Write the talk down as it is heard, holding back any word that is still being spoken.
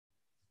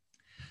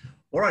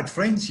All right,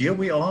 friends, here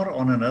we are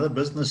on another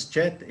business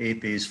chat.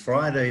 It is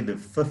Friday, the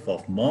 5th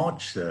of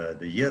March. The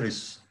year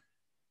is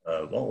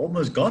well,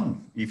 almost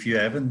gone if you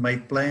haven't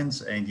made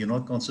plans and you're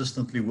not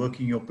consistently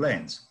working your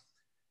plans.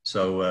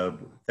 So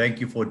thank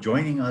you for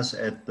joining us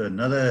at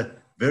another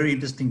very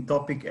interesting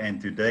topic. And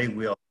today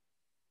we are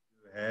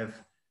to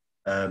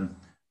have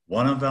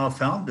one of our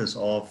founders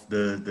of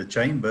the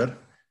chamber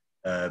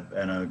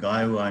and a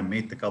guy who I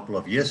met a couple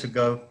of years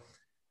ago.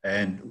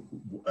 And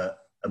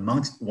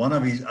amongst one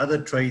of his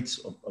other traits,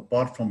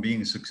 apart from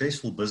being a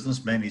successful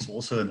businessman, he's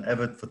also an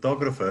avid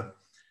photographer.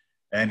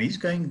 And he's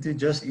going to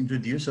just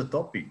introduce a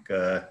topic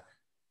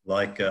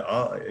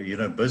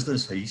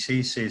business.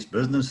 He says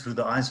business through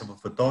the eyes of a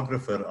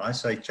photographer. I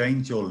say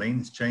change your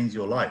lens, change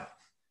your life.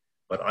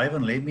 But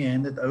Ivan, let me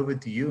hand it over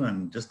to you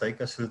and just take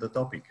us through the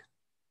topic.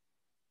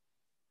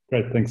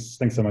 Great, thanks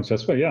so much,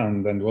 Jasper. Yeah,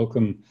 and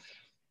welcome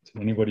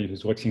to anybody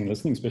who's watching and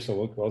listening.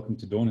 Special welcome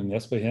to Dawn and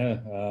Jasper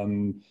here.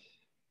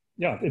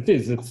 Yeah, it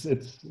is. It's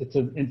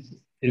an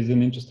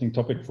interesting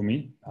topic for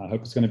me. I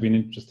hope it's going to be an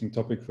interesting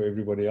topic for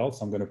everybody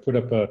else. I'm going to put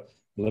up a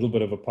little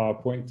bit of a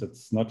PowerPoint.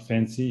 It's not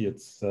fancy.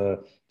 It's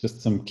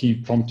just some key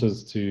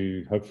prompters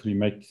to hopefully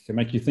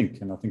make you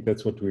think. And I think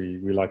that's what we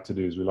like to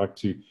do. Is we like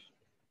to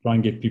try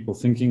and get people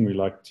thinking. We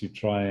like to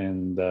try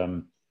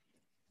and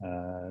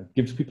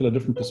give people a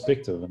different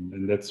perspective,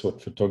 and that's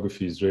what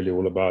photography is really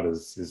all about.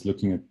 Is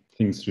looking at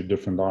things through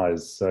different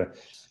eyes. So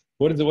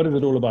what is it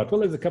all about?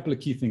 Well, there's a couple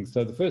of key things.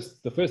 So the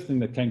first thing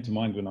that came to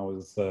mind when I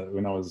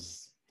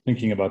was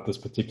thinking about this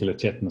particular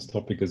chat and this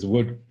topic is the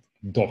word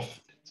DOF.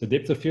 So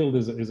depth of field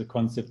is a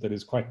concept that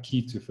is quite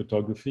key to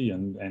photography,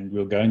 and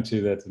we'll go into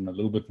that in a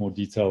little bit more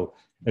detail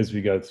as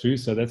we go through.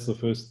 So that's the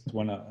first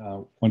one I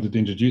wanted to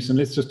introduce, and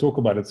let's just talk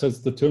about it. So it's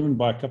determined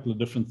by a couple of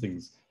different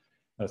things.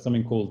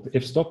 Something called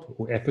f-stop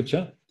or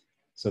aperture.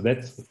 So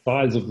that's the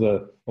size of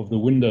the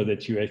window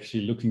that you're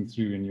actually looking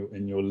through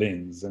in your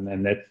lens,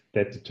 and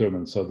that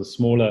determines. So the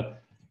smaller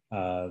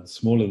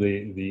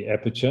the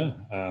aperture,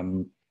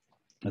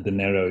 the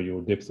narrower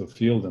your depth of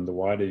field, and the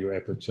wider your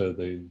aperture,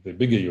 the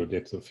bigger your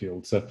depth of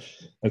field. So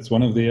that's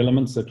one of the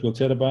elements that we'll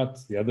chat about.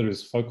 The other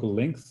is focal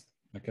length.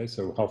 Okay,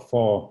 so how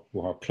far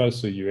or how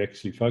close are you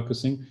actually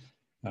focusing?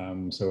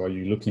 So are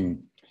you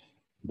looking,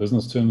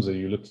 business terms, are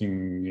you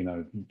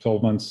looking,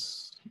 12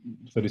 months,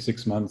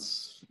 36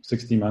 months,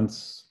 60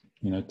 months,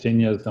 10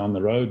 years down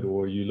the road,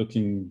 or are you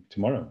looking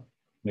tomorrow,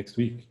 next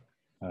week,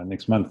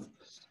 next month?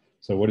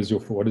 So what is your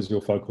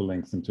focal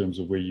length in terms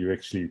of where you're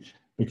actually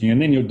looking? And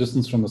then your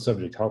distance from the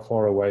subject. How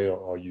far away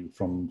are you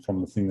from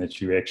the thing that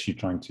you're actually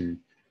trying to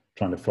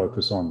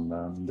focus on?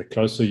 The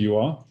closer you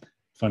are,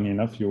 funny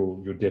enough,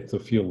 your depth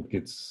of field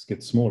gets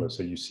smaller,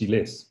 so you see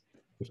less.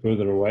 The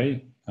further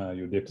away,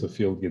 your depth of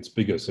field gets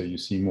bigger, so you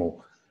see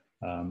more.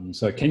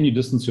 So can you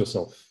distance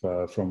yourself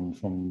from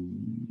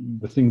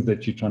the things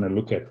that you're trying to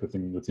look at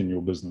within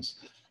your business?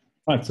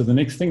 All right, so the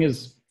next thing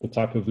is the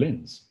type of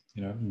lens.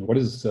 What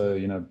is,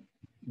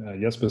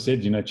 Jasper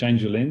said,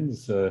 change your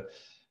lens.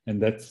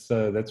 And that's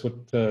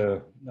what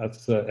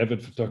us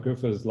avid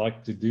photographers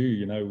like to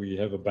do. We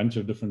have a bunch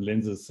of different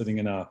lenses sitting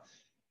in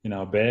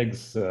our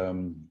bags.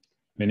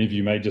 Many of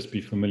you may just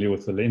be familiar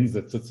with the lens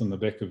that sits on the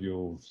back of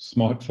your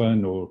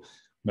smartphone, or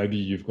maybe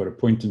you've got a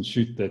point and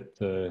shoot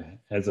that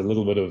has a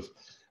little bit of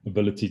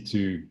ability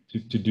to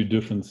do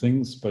different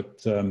things.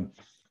 But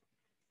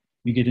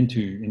you get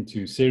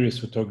into serious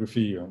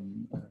photography,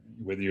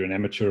 whether you're an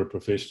amateur or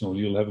professional,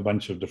 you'll have a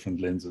bunch of different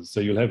lenses. So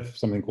you'll have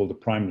something called a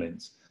prime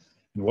lens.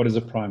 And what is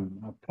a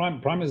prime?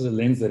 Prime is a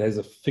lens that has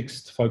a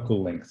fixed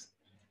focal length.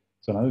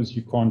 So in other words,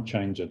 you can't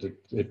change it.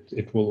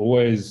 It will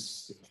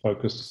always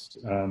focus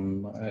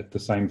at the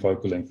same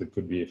focal length. It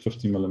could be a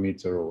 50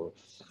 millimeter or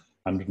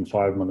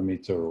 105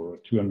 millimeter or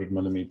 200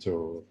 millimeter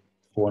or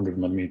 400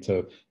 millimeter.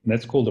 And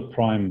that's called a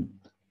prime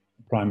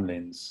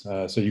lens.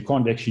 So you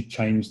can't actually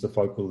change the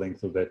focal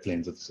length of that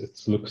lens.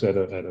 It looks at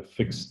a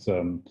fixed,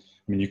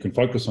 you can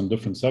focus on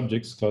different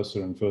subjects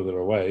closer and further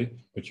away,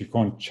 but you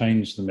can't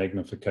change the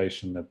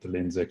magnification that the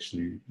lens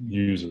actually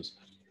uses.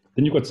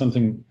 Then you've got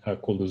something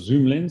called a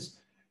zoom lens,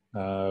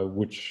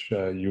 which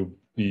you'll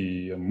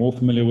be more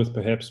familiar with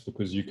perhaps,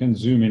 because you can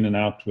zoom in and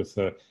out with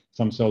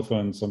some cell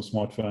phones, some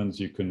smartphones.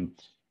 You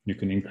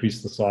can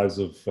increase the size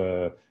of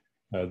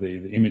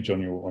the image on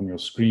your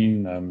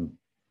screen, and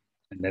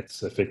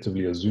that's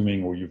effectively a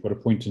zooming. Or you've got a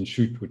point and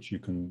shoot, which you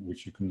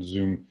can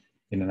zoom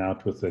in and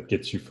out with, that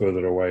gets you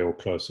further away or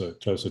closer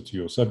to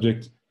your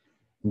subject.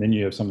 And then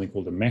you have something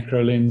called a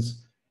macro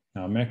lens.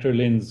 Now, a macro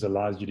lens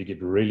allows you to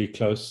get really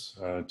close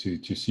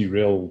to see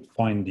real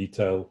fine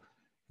detail,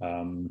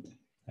 and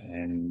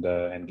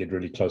get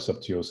really close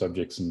up to your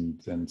subjects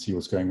and see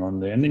what's going on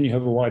there. And then you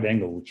have a wide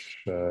angle,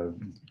 which I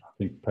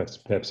think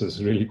perhaps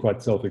is really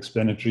quite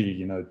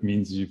self-explanatory. It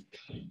means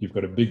you've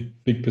got a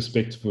big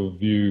perspective of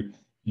view.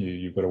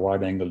 You've got a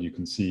wide angle. You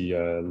can see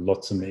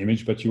lots in the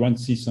image, but you won't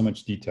see so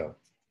much detail.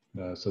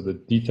 So the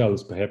detail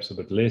is perhaps a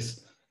bit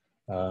less,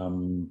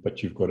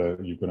 but you've got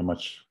a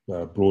much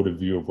broader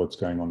view of what's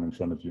going on in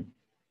front of you.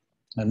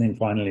 And then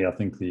finally, I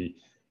think the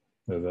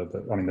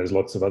I mean, there's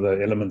lots of other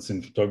elements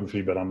in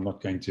photography, but I'm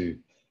not going to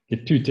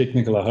get too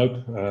technical, I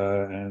hope.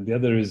 And the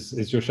other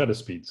is your shutter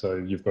speed. So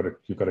you've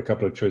got a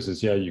couple of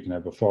choices here. You can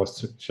have a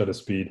fast shutter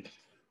speed,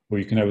 or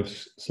you can have a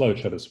slow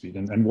shutter speed.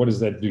 And what does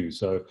that do?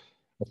 So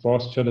a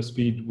fast shutter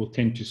speed will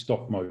tend to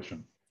stop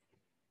motion.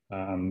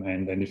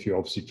 And if you're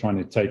obviously trying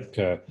to take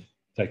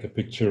a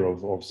picture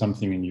of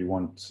something and you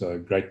want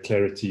great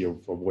clarity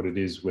of what it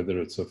is, whether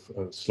it's a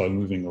slow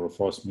moving or a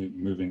fast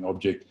moving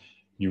object,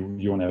 you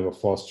want to have a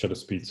fast shutter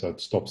speed so it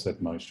stops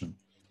that motion.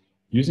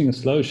 Using a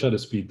slow shutter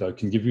speed, though,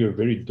 can give you a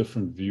very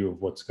different view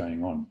of what's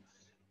going on.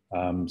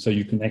 So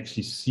you can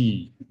actually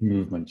see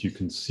movement. You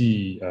can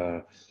see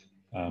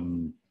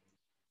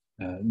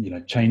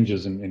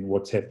changes in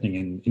what's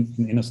happening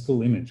in a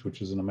still image,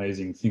 which is an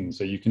amazing thing.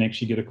 So you can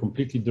actually get a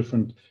completely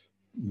different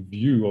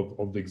view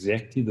of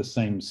exactly the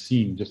same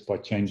scene just by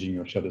changing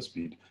your shutter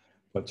speed,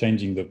 by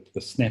changing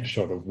the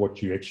snapshot of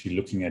what you're actually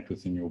looking at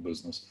within your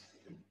business,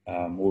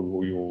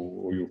 or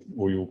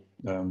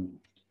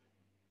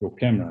your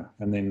camera.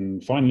 And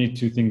then finally,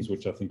 two things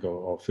which I think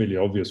are fairly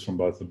obvious from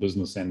both the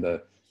business and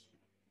a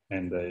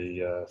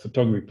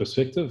photography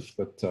perspective,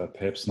 but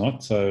perhaps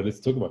not. So let's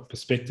talk about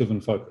perspective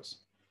and focus.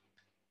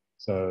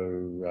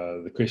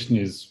 So the question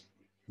is,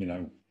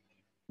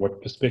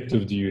 what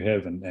perspective do you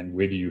have and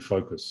where do you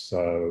focus?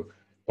 So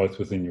both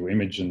within your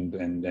image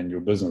and your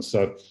business.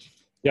 So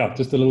yeah,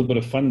 just a little bit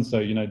of fun. So,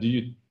 do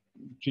you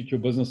treat your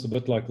business a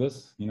bit like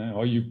this?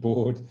 Are you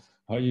bored?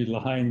 Are you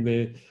lying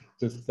there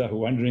just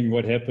wondering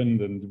what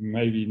happened and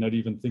maybe not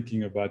even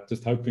thinking about,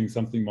 just hoping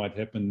something might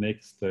happen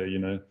next,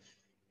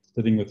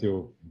 sitting with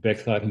your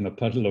backside in a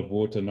puddle of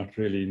water, not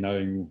really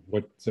knowing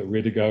where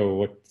to go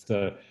or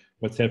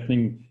what's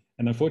happening?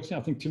 And unfortunately,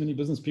 I think too many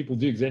business people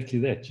do exactly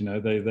that.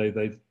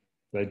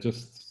 They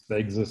exist.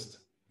 They're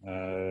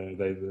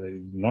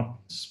not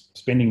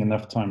spending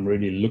enough time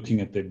really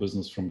looking at their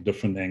business from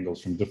different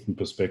angles, from different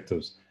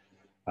perspectives,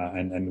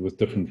 and with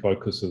different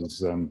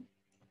focuses.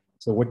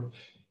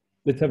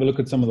 Let's have a look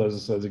at some of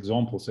those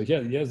examples. So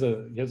here's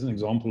an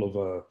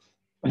example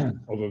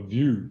of a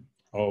view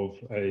of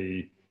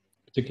a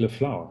particular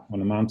flower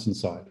on a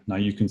mountainside. Now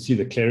you can see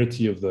the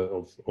clarity of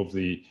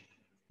the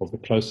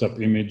close-up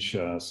image.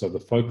 So the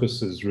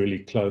focus is really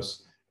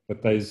close,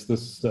 but there's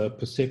this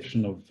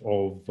perception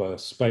of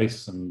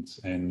space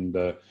and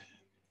a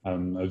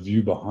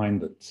view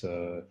behind it.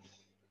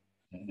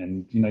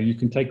 And you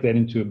can take that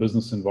into a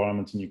business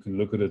environment and you can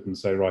look at it and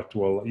say, right,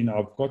 well,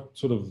 I've got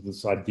sort of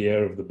this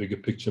idea of the bigger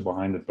picture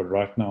behind it, but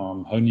right now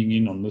I'm honing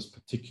in on this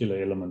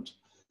particular element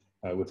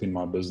within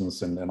my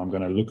business, and I'm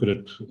going to look at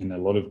it in a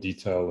lot of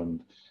detail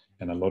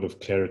and a lot of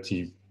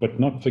clarity, but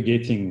not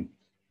forgetting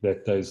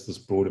that there's this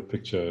broader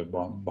picture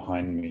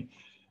behind me.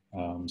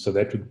 So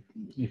that would,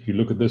 if you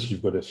look at this,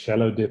 you've got a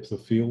shallow depth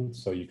of field,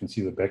 so you can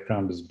see the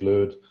background is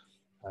blurred.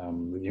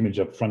 The image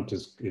up front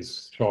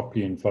is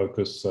sharply in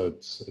focus, so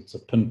it's a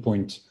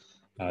pinpoint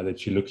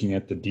that you're looking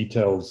at, the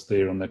details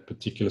there on that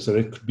particular. So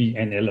that could be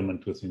an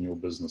element within your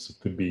business.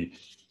 It could be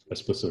a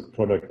specific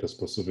product, a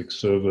specific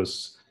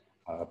service,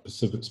 a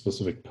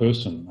specific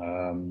person,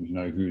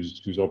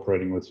 who's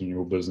operating within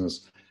your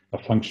business, a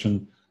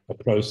function, a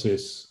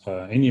process,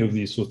 any of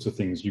these sorts of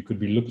things. You could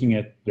be looking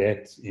at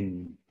that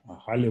in a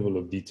high level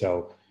of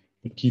detail,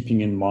 but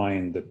keeping in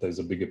mind that there's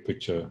a bigger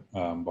picture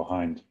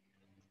behind.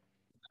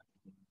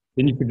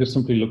 Then you could just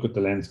simply look at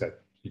the landscape.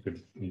 You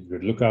could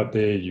look out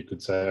there. You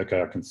could say,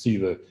 okay, I can see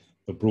the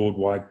broad,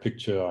 wide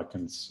picture. I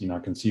can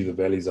see the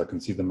valleys. I can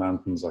see the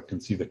mountains. I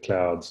can see the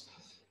clouds.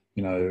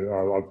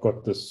 I've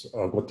got this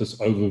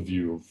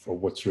overview of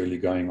what's really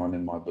going on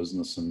in my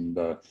business, and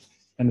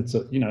it's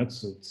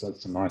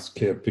a nice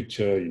clear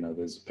picture.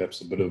 There's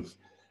perhaps a bit of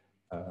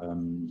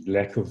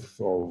lack of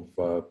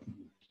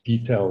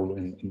detail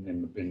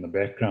in the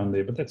background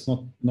there, but that's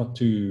not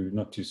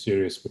too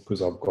serious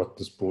because I've got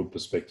this broad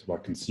perspective. I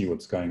can see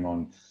what's going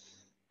on,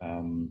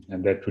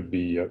 and that would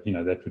be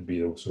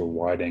the sort of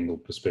wide angle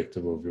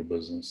perspective of your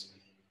business.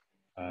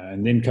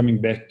 And then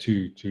coming back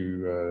to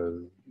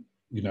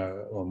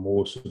a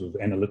more sort of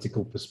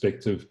analytical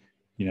perspective,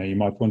 you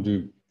might want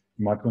to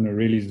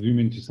really zoom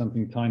into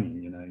something tiny.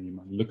 You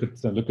might look at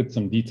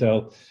some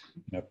detail,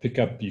 pick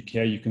up. You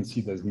can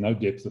see there's no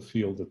depth of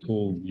field at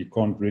all. You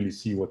can't really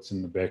see what's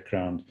in the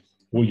background.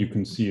 All you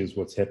can see is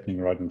what's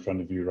happening right in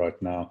front of you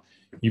right now.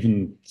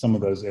 Even some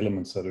of those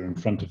elements that are in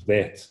front of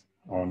that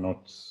are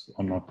not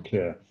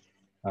clear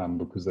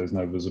because there's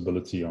no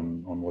visibility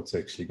on what's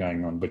actually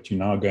going on. But you're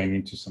now going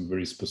into some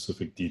very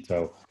specific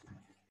detail.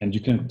 And you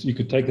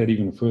could take that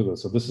even further.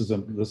 So this is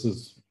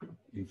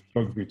in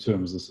photography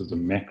terms, this is a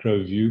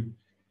macro view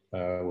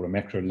or a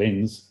macro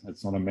lens.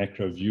 It's not a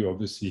macro view.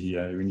 Obviously,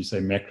 when you say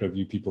macro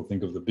view, people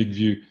think of the big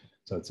view.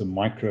 So it's a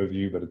micro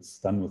view, but it's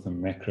done with a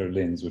macro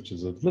lens, which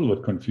is a little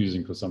bit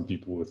confusing for some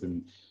people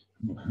who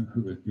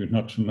are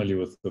not familiar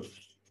with the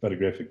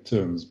photographic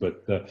terms.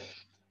 But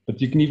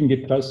you can even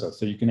get closer.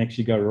 So you can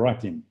actually go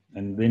right in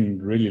and then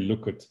really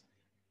look at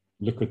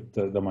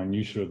the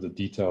minutiae of the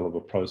detail of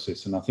a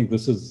process. And I think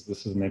this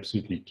is an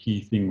absolutely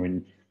key thing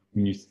when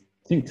you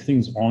think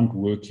things aren't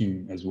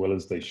working as well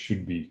as they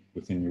should be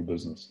within your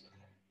business,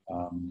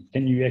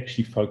 can you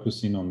actually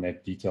focus in on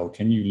that detail?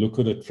 Can you look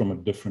at it from a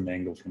different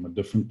angle, from a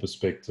different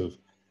perspective,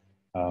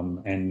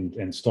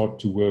 and start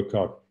to work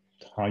out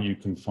how you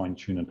can fine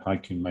tune it, how you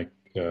can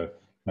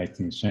make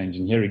things change?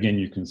 And here again,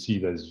 you can see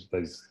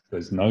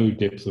there's no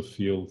depth of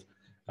field.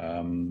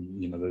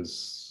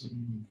 There's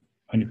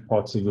only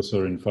parts of this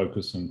are in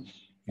focus,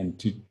 and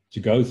to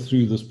go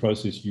through this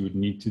process, you would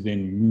need to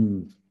then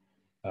move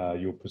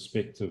your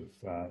perspective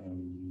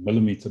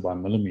millimeter by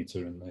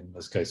millimeter, in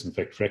this case, in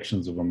fact,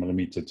 fractions of a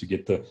millimeter, to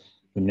get the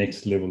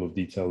next level of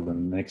detail, the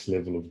next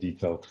level of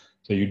detail.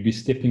 So you'd be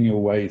stepping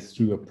your way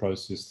through a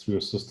process, through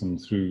a system,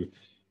 through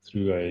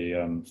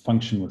a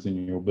function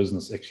within your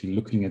business, actually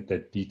looking at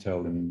that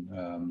detail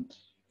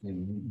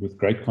with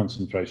great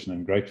concentration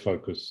and great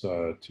focus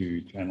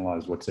to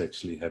analyze what's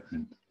actually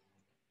happening.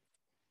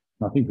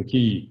 And I think the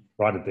key,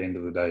 right at the end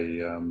of the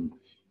day,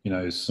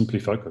 is simply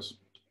focus.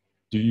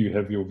 Do you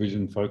have your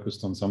vision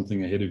focused on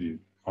something ahead of you?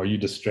 Are you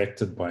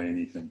distracted by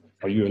anything?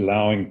 Are you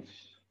allowing,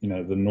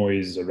 the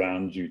noise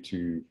around you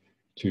to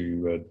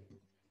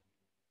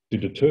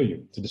deter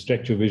you, to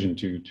distract your vision,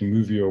 to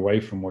move you away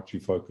from what you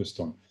focused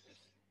on?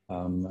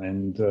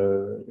 And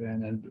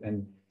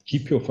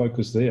keep your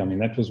focus there. I mean,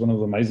 that was one of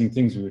the amazing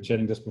things. We were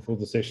chatting just before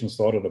the session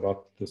started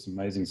about this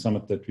amazing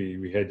summit that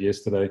we had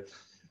yesterday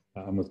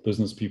with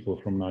business people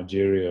from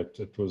Nigeria.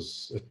 It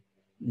was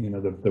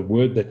the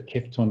word that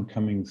kept on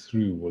coming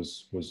through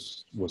was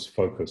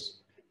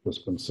focus, was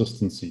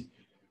consistency,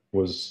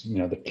 was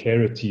the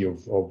clarity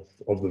of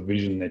the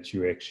vision that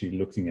you're actually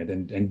looking at.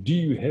 And do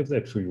you have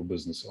that for your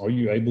business? Are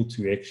you able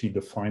to actually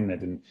define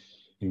that in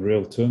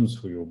real terms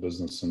for your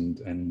business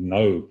and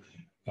know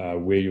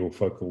where your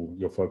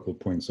focal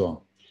points are?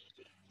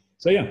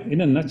 So yeah, in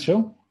a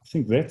nutshell, I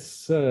think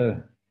that's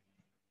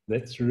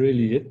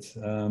really it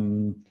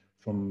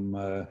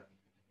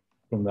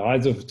from the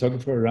eyes of a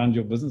photographer around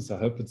your business. I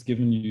hope it's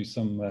given you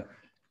some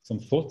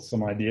thoughts,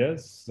 some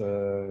ideas,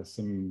 perhaps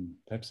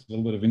a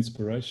little bit of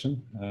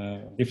inspiration.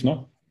 If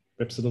not,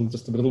 perhaps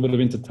just a little bit of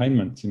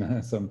entertainment.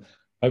 Some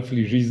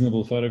hopefully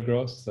reasonable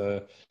photographs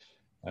that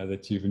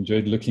you've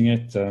enjoyed looking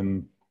at.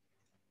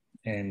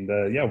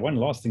 Yeah, one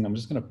last thing, I'm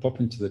just going to pop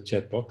into the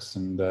chat box,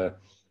 and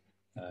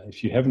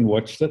if you haven't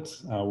watched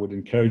it, I would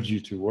encourage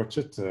you to watch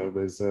it.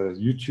 There's a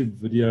YouTube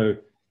video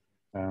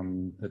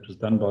that was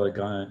done by a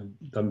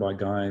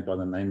guy by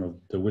the name of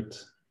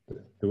DeWitt.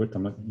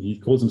 He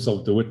calls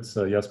himself DeWitt,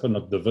 Jasper,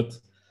 not David.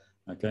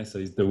 Okay, so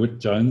he's DeWitt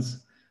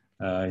Jones.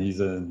 He's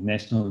a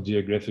National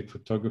Geographic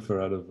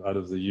photographer out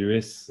of the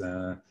US,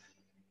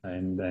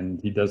 and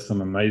he does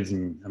some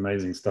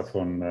amazing stuff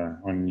on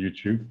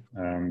YouTube.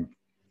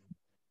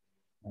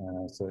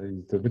 So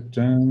he's DeWitt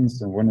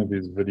Jones, and one of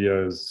his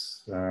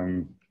videos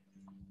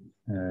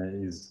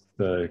is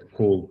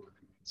called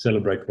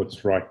Celebrate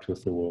What's Right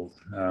with the World.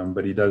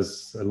 But he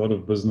does a lot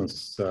of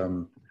business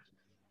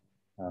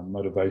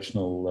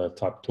motivational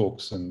type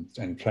talks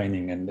and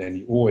training, and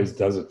he always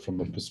does it from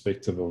the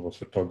perspective of a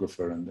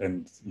photographer,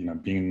 and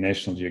being a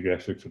National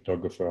Geographic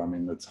photographer, I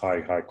mean, it's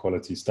high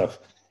quality stuff.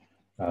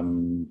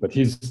 But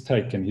his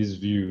take and his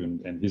view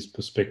and his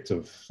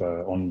perspective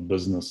on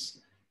business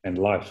and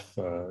life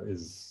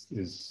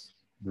is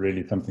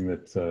really something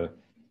that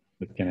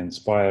can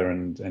inspire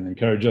and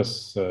encourage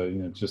us,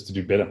 just to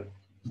do better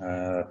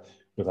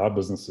with our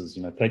businesses.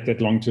 Take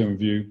that long-term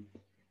view,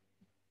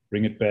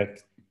 bring it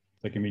back,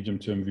 take a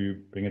medium-term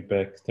view, bring it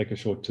back, take a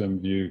short-term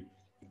view,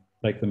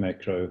 take the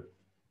macro,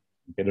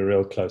 get a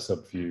real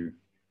close-up view,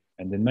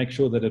 and then make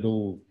sure that it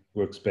all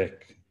works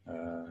back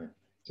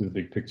to the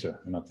big picture.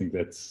 And I think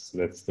that's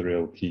the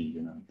real key.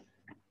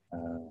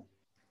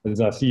 As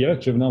our CEO,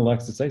 Trivenel,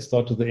 likes to say,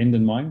 start with the end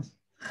in mind,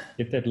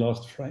 get that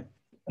last frame,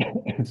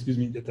 excuse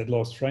me, get that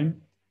last frame,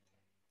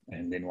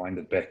 and then wind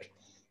it back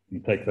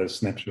and take those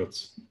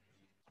snapshots.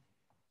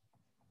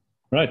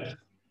 Right,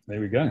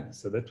 there we go.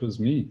 So that was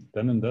me,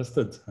 done and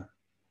dusted.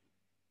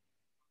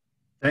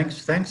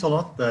 Thanks a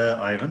lot,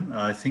 Ivan.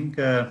 I think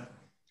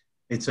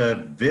it's a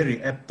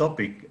very apt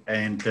topic,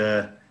 and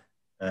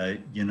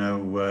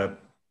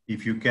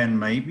if you can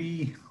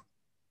maybe,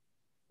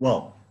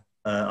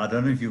 I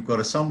don't know if you've got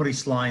a summary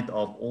slide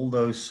of all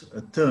those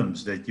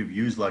terms that you've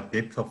used, like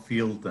depth of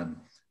field and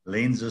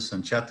lenses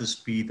and shutter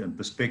speed and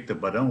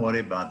perspective, but don't worry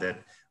about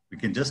that. We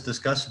can just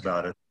discuss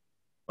about it.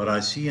 But I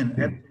see an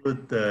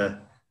absolute,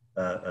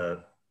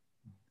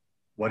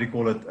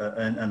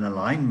 an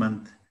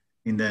alignment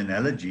in the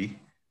analogy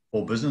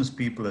for business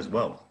people as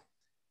well.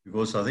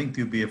 Because I think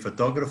to be a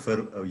photographer,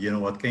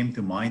 what came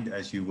to mind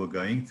as you were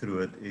going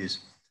through it is,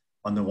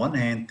 on the one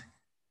hand,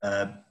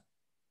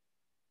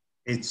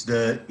 it's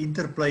the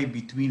interplay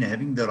between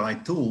having the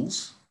right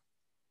tools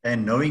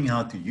and knowing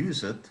how to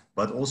use it,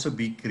 but also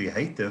be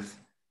creative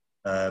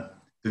to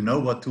know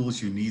what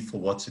tools you need for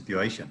what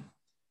situation.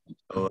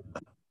 So,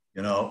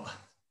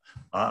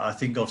 I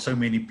think of so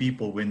many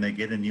people when they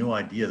get a new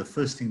idea, the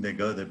first thing they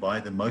buy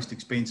the most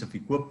expensive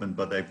equipment,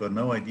 but they've got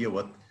no idea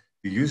what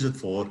to use it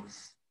for.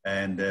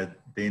 And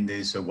then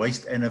there's a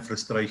waste and a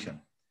frustration.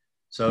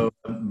 So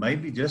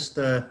Maybe just,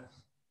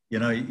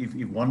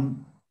 if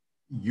one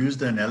used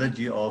the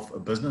analogy of a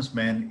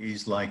businessman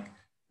is like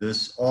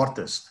this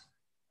artist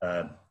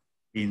uh,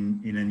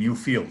 in a new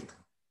field,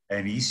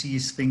 and he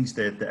sees things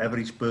that the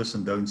average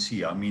person don't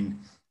see. I mean,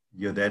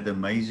 you're that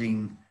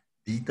amazing,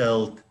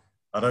 detailed,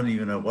 I don't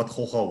even know what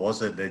hoja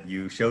was it that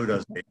you showed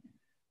us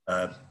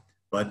there.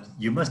 But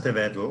you must have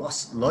had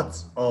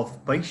lots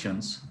of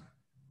patience,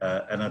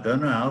 and I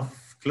don't know how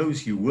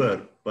close you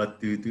were,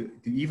 but to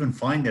even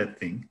find that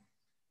thing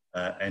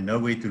and know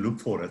where to look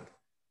for it.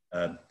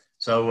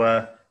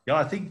 Yeah,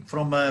 I think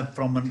from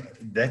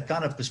that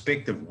kind of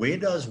perspective, where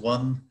does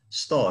one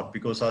start?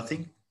 Because I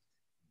think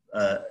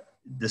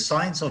the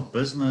science of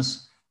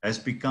business has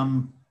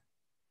become,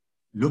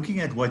 looking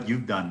at what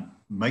you've done,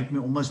 make me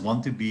almost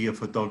want to be a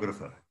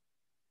photographer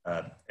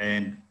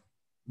and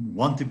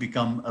want to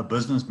become a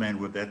businessman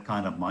with that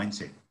kind of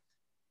mindset.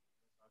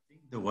 I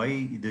think the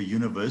way the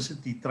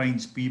university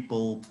trains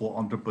people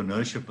for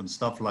entrepreneurship and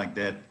stuff like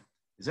that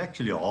is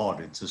actually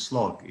hard. It's a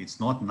slog. It's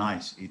not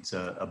nice. It's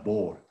a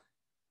bore.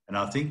 And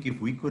I think if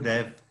we could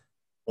have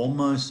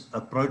almost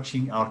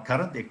approaching our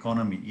current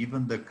economy,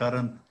 even the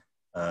current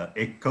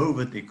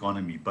COVID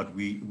economy, but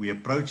we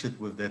approach it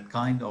with that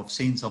kind of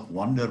sense of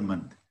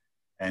wonderment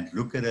and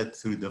look at it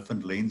through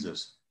different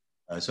lenses.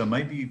 So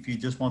maybe if you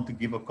just want to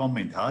give a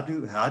comment, how do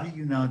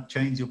you now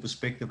change your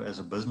perspective as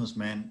a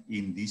businessman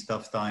in these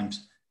tough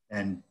times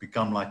and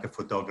become like a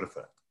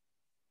photographer?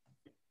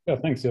 Yeah,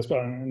 thanks, Jasper.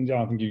 And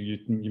yeah, I think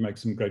you make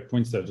some great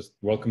points there. Just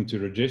welcome to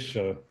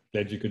Rajesh.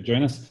 Glad you could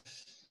join us.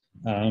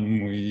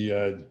 We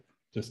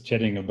just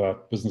chatting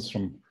about business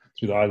through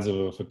the eyes of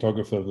a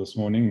photographer this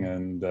morning,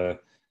 and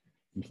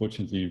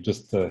unfortunately, you've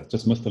just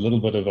missed a little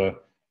bit of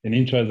an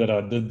intro that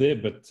I did there,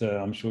 but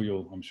I'm sure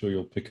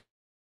you'll pick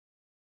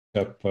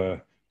up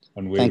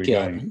on where we're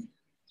going.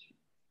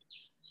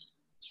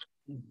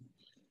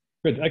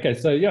 Good. Okay.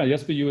 So yeah,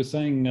 Jasper, you were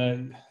saying,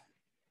 and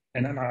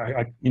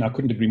I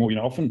couldn't agree more.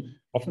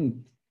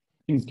 Often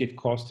things get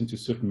cast into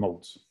certain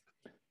molds.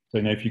 So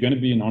if you're going to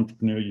be an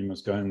entrepreneur, you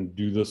must go and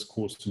do this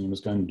course, and you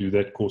must go and do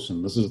that course,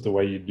 and this is the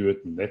way you do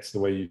it, and that's the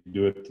way you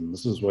do it, and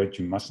this is what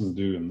you mustn't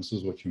do, and this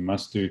is what you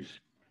must do,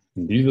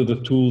 and these are the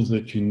tools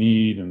that you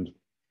need, and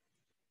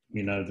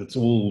that's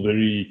all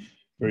very,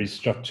 very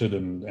structured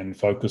and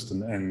focused,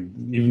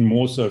 and even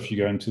more so if you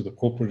go into the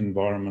corporate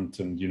environment,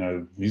 and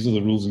these are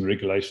the rules and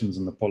regulations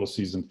and the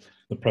policies and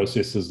the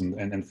processes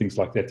and things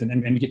like that,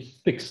 and you get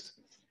fixed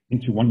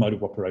into one mode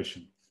of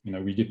operation.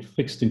 We get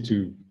fixed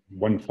into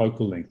one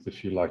focal length,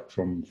 if you like,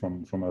 from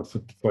a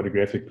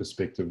photographic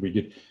perspective. We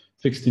get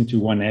fixed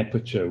into one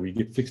aperture. We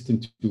get fixed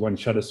into one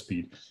shutter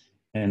speed,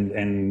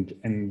 and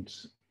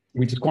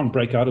we just can't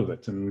break out of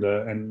it.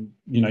 And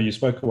you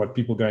spoke about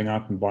people going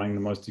out and buying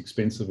the most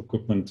expensive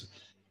equipment,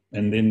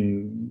 and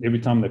then every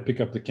time they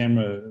pick up the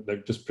camera, they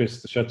just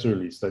press the shutter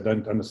release. They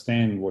don't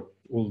understand what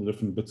all the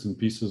different bits and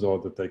pieces are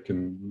that they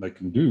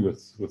can do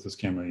with this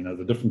camera.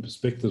 The different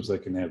perspectives they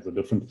can have, the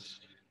different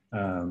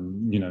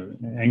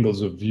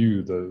angles of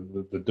view,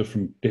 the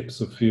different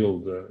depths of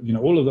field,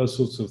 all of those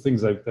sorts of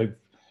things. They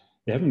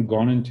haven't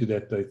gone into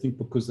that. They think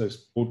because they've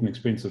bought an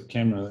expensive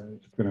camera,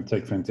 it's going to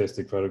take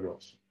fantastic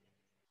photographs.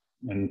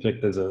 And in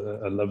fact, there's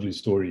a lovely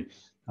story.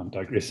 I'm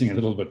digressing a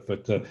little bit,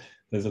 but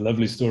there's a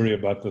lovely story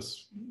about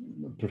this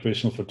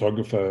professional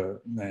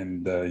photographer,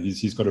 and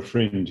he's got a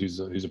friend who's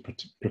a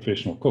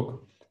professional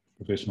cook,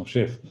 professional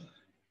chef.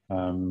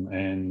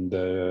 And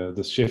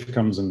the chef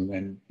comes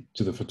and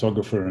to the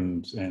photographer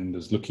and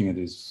is looking at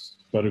his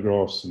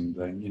photographs and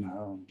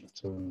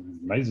it's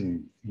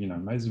amazing,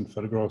 amazing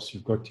photographs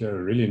you've got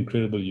here, really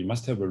incredible. You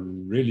must have a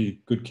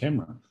really good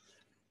camera.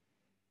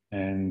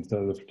 And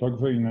the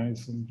photographer,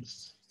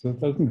 so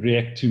doesn't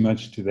react too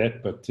much to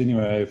that. But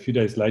anyway, a few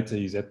days later,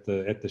 he's at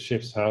the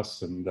chef's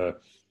house, and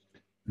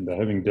they're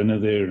having dinner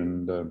there,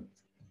 and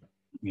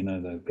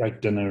the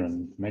great dinner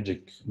and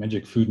magic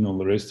food and all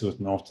the rest of it.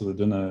 And after the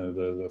dinner,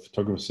 the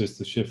photographer says to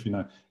the chef,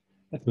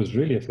 that was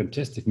really a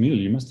fantastic meal.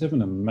 You must have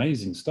an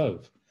amazing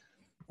stove.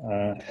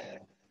 And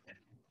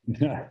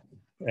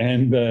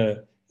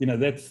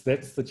that's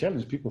the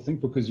challenge. People think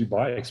because you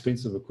buy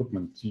expensive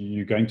equipment,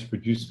 you're going to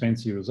produce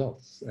fancy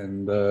results,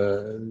 and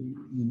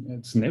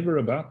it's never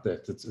about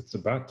that. It's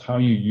about how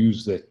you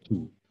use that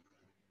tool.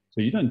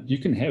 So you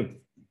can have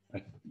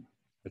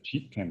a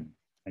cheap camera,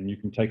 and you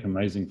can take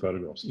amazing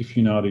photographs if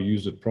you know how to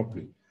use it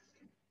properly.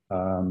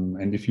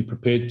 And if you're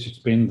prepared to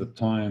spend the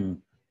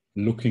time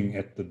looking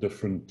at the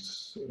different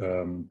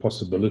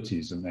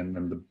possibilities and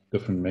the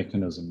different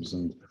mechanisms.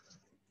 And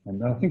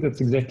I think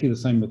that's exactly the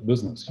same with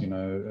business.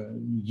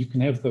 You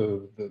can have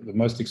the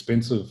most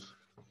expensive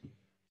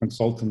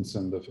consultants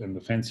and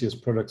the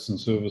fanciest products and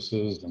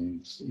services,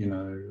 and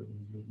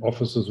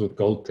offices with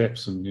gold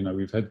taps, and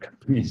we've had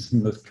companies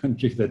in this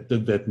country that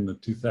did that in the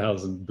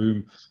 2000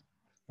 boom.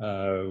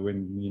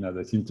 When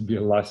there seemed to be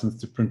a license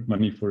to print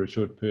money for a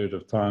short period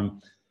of time.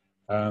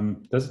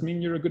 Does it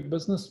mean you're a good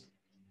business?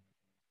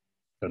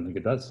 I don't think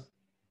it does.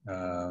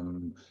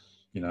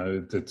 You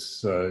know,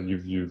 it's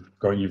you've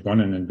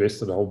gone and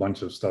invested a whole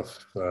bunch of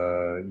stuff.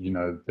 You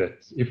know,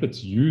 that if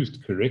it's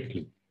used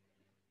correctly,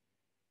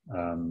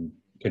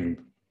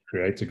 can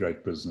create a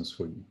great business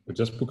for you. But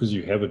just because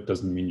you have it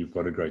doesn't mean you've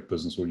got a great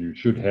business, or you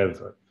should have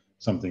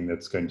something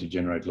that's going to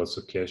generate lots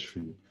of cash for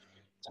you.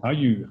 It's how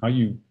you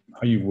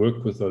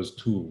work with those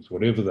tools,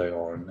 whatever they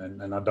are.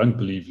 And I don't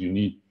believe you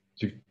need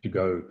to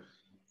go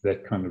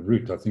that kind of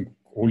route. I think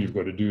all you've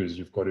got to do is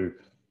you've got to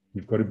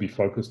be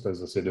focused,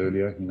 as I said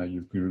earlier. You know,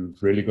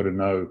 you've really got to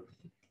know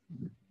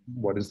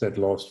what is that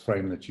last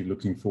frame that you're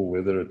looking for,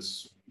 whether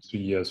it's 3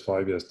 years,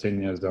 5 years,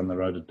 10 years down the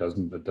road, it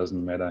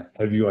doesn't matter.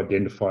 Have you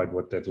identified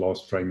what that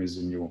last frame is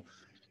in your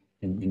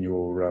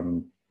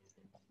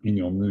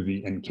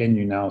movie, and can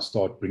you now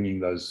start bringing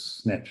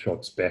those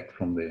snapshots back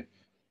from there,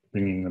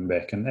 bringing them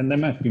back? And there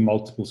might be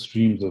multiple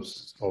streams of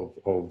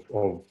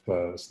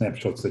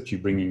snapshots that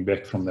you're bringing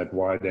back from that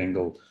wide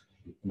angle,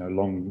 you know,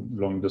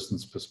 long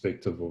distance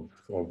perspective of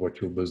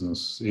what your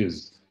business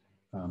is.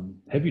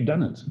 Have you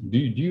done it? Do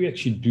you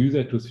actually do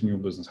that within your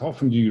business? How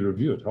often do you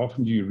review it? How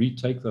often do you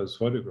retake those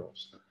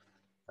photographs?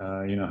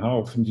 You know, how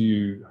often do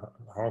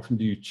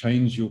you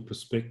change your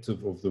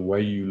perspective of the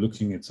way you're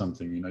looking at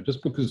something? You know,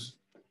 just because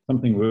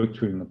something worked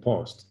for you in the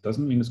past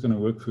doesn't mean it's going to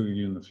work for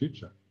you in the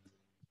future.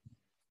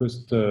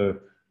 First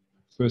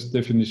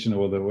definition,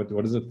 or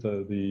what is it?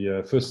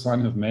 The first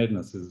sign of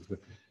madness is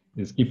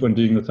keep on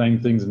doing the same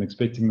things and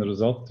expecting the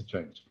result to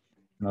change.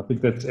 And I think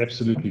that's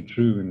absolutely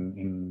true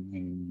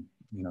in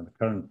you know, the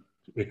current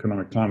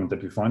economic climate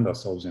that we find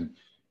ourselves in.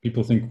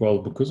 People think, well,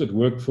 because it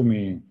worked for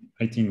me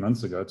 18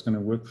 months ago, it's going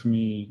to work for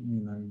me,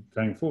 you know,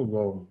 going forward.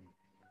 Well,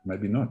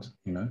 maybe not.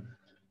 You know,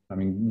 I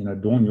mean, you know,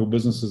 Dawn, your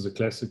business is a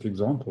classic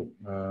example.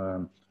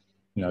 You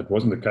know, it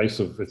wasn't a case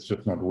of it's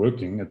just not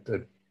working.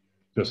 It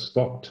just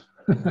stopped.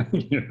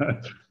 You know,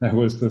 there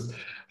was this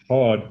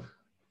hard,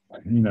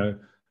 you know,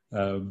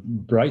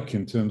 break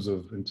in terms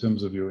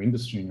of your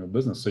industry and your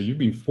business. So you've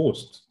been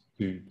forced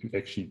to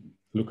actually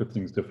look at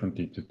things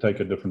differently, to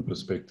take a different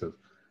perspective.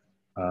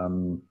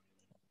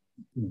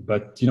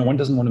 But, you know, one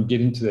doesn't want to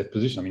get into that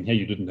position. I mean, here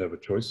you didn't have a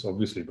choice,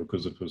 obviously,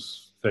 because it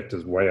was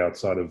factors way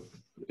outside of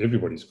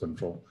everybody's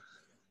control.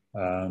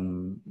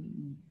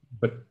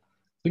 But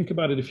think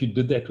about it if you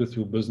did that with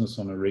your business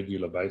on a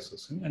regular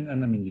basis. And I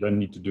mean, you don't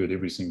need to do it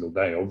every single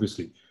day,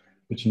 obviously,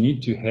 but you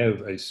need to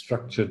have a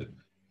structured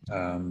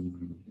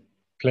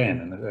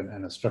plan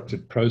and a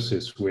structured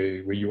process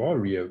where you are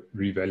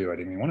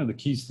reevaluating. I mean, one of the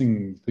key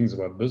things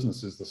about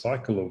business is the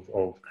cycle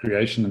of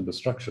creation and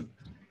destruction.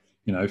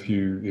 You know, if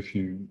you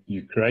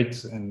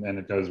create and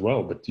it goes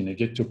well, but, you know,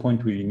 get to a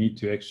point where you need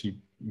to actually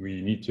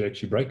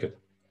break it.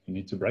 You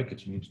need to break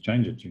it. You need to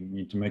change it. You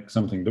need to make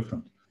something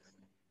different.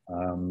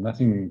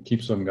 Nothing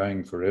keeps on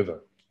going forever.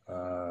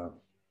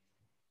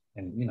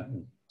 And, you know,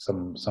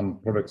 some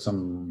products,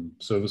 some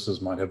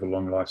services might have a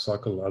long life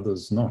cycle,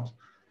 others not.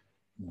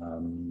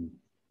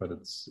 But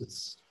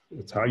it's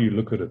how you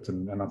look at it.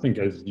 And I think,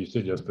 as you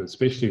said, Jasper,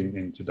 especially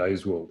in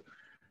today's world,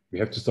 we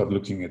have to start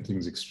looking at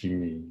things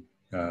extremely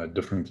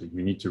differently.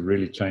 We need to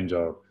really change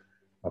our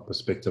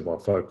perspective, our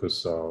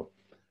focus, our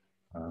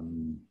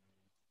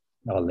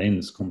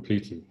lens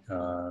completely.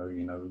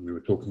 You know, we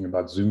were talking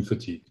about Zoom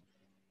fatigue.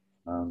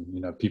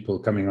 You know, people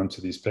coming onto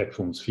these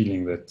platforms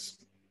feeling that,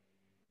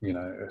 you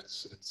know,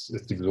 it's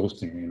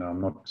exhausting. You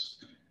know,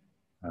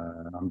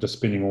 I'm just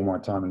spending all my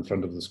time in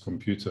front of this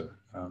computer.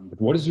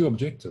 But what is your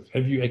objective?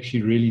 Have you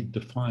actually really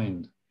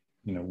defined,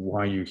 you know,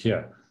 why you're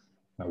here?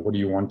 What do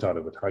you want out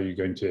of it? How are you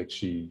going to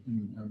actually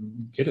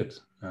get it?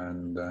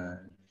 And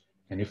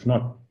if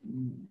not,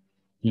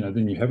 you know,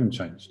 then you haven't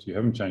changed. You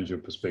haven't changed your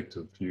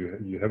perspective.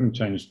 You haven't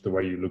changed the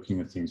way you're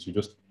looking at things.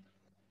 You're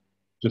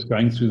just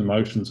going through the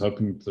motions,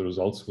 hoping the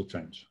results will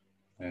change,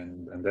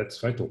 and that's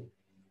fatal.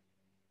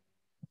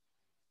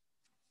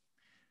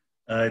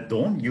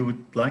 Dawn, you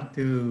would like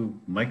to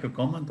make a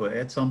comment or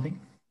add something?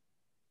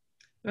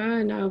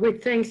 No,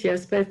 wait, thanks,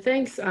 Jasper.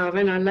 Thanks,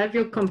 Arvin. I love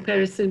your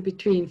comparison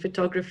between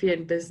photography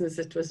and business.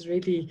 It was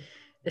really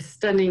a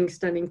stunning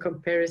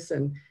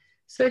comparison.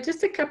 So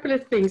just a couple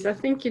of things. I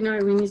think, you know,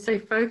 when you say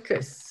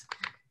focus,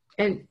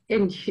 and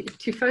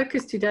to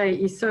focus today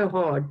is so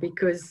hard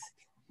because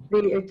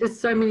there are just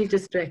so many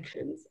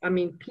distractions. I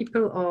mean,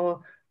 people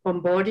are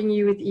bombarding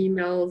you with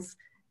emails.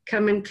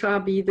 Come and try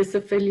be this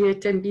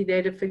affiliate and be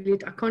that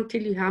affiliate. I can't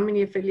tell you how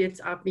many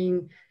affiliates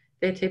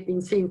that have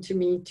been sent to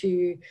me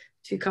to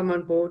come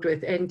on board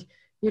with. And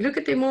you look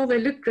at them all, they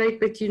look great,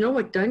 but you know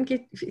what,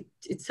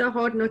 it's so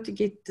hard not to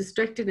get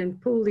distracted and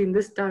pulled in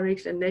this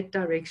direction and that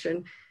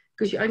direction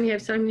because you only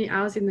have so many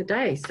hours in the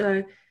day.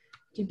 So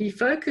to be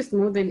focused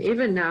more than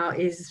ever now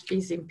is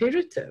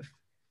imperative.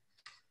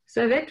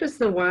 So that was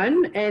the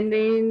one. And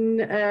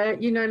then,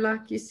 you know,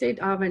 like you said,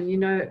 Arvin, you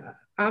know,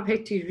 I've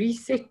had to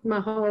reset my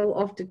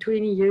whole, after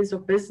 20 years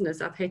of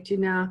business, I've had to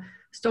now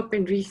stop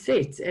and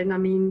reset. And I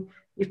mean,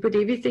 we've put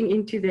everything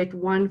into that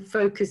one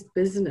focused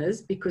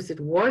business because it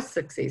was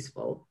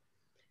successful.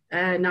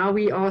 Now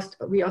we are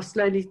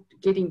slowly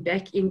getting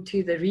back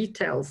into the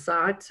retail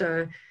side.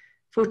 So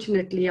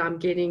fortunately, I'm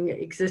getting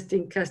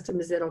existing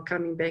customers that are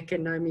coming back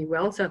and know me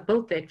well. So I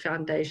built that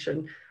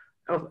foundation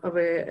of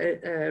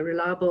a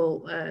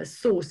reliable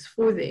source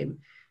for them.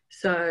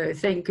 So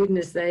thank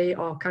goodness they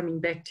are coming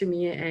back to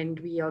me, and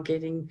we are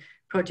getting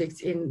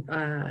projects in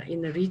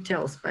the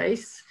retail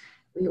space.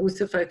 We're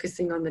also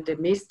focusing on the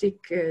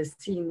domestic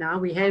scene now.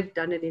 We have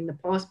done it in the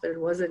past, but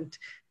it wasn't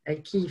a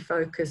key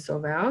focus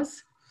of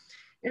ours.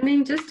 And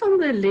then just on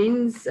the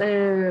lens,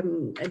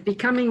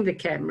 becoming the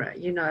camera,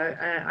 you know,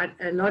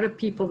 a lot of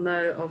people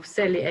know of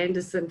Sally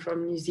Andersen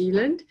from New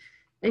Zealand,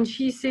 and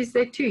she says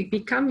that too: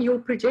 become your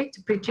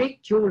projector,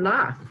 project your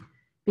life.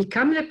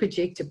 Become the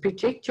projector,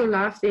 project your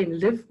life, then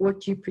live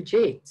what you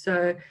project.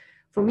 So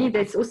for me,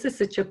 that's also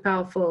such a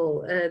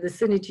powerful, the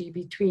synergy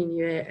between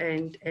you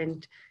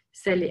and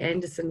Sally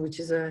Andersen,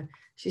 which is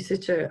she's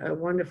such a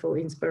wonderful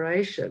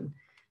inspiration.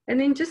 And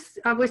then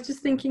I was just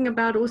thinking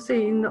about also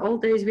in the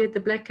old days, we had the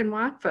black and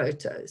white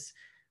photos,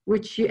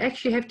 which you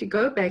actually have to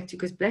go back to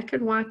because black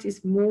and white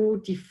is more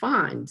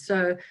defined.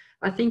 So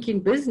I think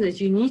in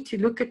business, you need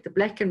to look at the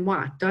black and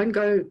white. Don't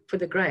go for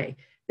the gray.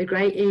 The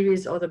gray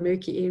areas are the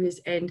murky areas,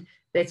 and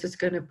that's what's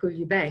going to pull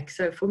you back.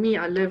 So for me,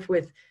 I live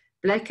with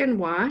black and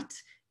white.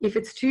 If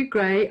it's too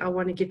gray, I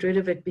want to get rid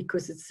of it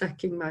because it's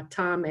sucking my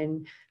time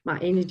and my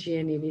energy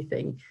and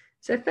everything.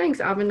 So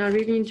thanks, Ivan. I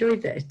really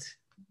enjoyed that.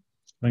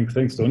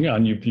 Thanks, Dawn. Yeah,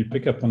 and you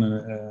pick up on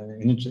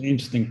an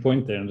interesting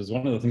point there. And it's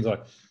one of the things I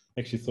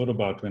actually thought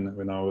about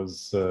when I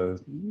was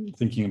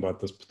thinking about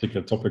this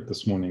particular topic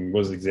this morning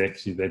was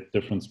exactly that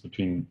difference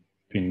between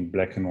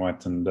black and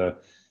white. And I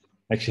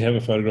actually have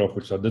a photograph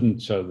which I didn't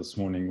show this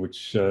morning,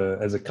 which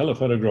as a color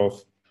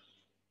photograph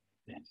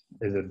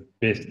is at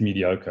best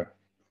mediocre.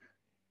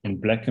 In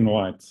black and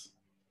white,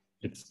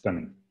 it's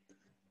stunning.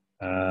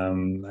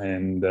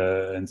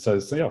 And so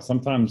yeah,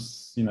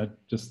 sometimes, you know,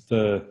 just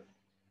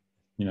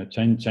you know,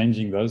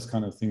 changing those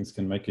kind of things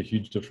can make a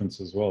huge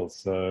difference as well.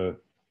 So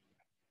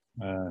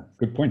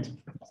good point.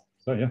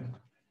 So yeah,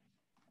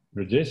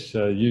 Rajesh,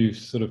 you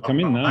sort of come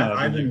in now.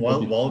 Ivan,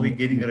 while we're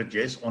getting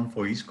Rajesh on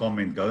for his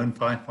comment, go and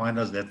find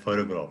us that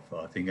photograph.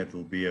 I think it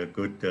will be a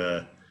good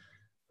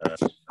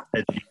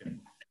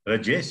addition.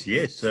 Rajesh,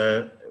 yes,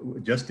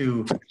 just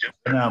to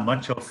know how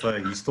much of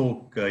his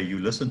talk you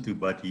listened to,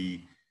 but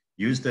he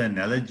used the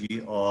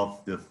analogy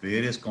of the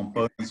various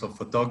components of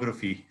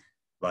photography,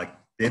 like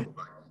depth,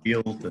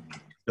 field, and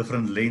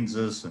different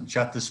lenses, and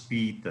shutter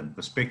speed, and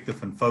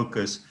perspective and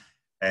focus,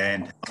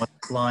 and how it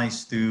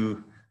applies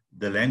to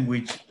the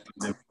language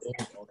in the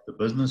world of the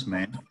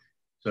businessman.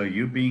 So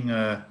you being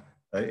an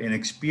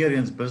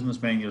experienced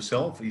businessman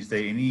yourself, is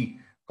there any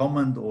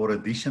comment or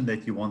addition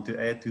that you want to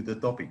add to the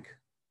topic?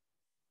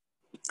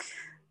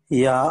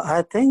 Yeah,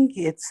 I think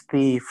it's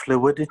the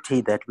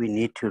fluidity that we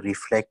need to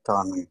reflect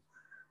on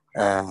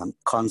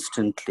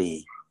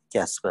constantly,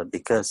 Casper,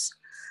 because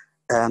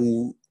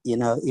you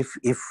know, if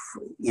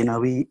you know,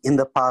 we in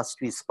the past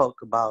we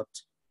spoke about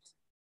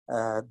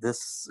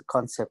this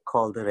concept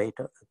called the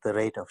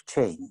rate of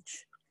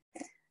change,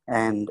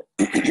 and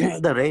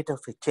the rate of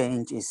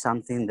change is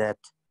something that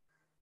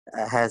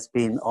has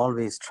been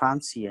always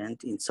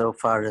transient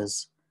insofar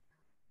as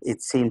it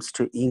seems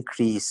to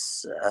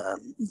increase,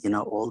 you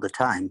know, all the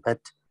time. But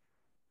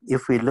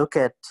if we look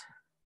at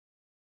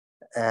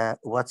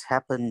what's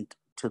happened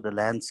to the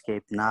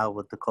landscape now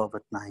with the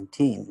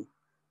COVID-19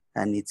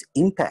 and its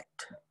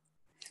impact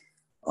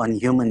on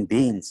human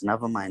beings,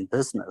 never mind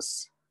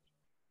business,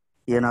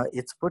 you know,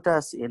 it's put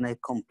us in a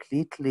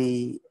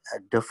completely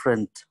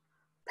different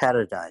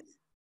paradigm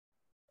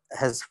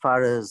as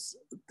far as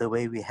the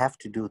way we have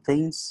to do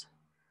things.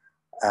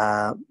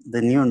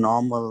 The new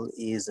normal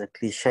is a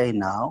cliche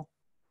now,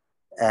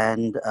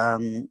 and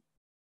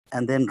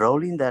then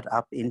rolling that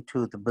up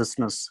into the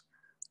business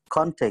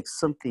context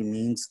simply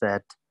means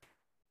that,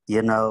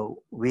 you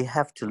know, we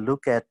have to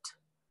look at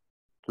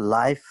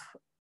life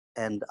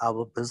and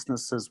our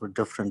businesses with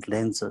different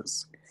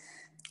lenses.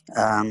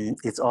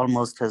 It's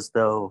almost as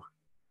though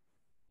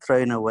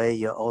throwing away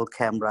your old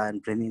camera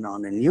and bringing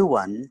on a new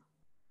one,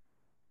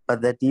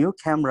 but that new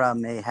camera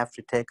may have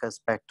to take us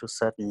back to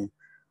certain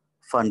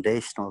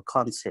foundational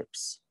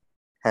concepts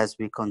as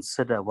we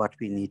consider what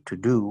we need to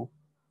do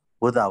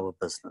with our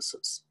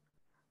businesses.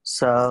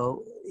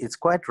 So it's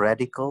quite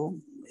radical,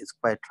 it's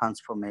quite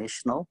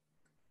transformational,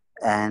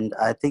 and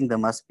I think there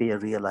must be a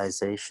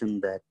realization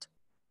that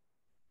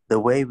the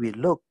way we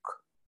look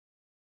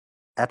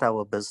at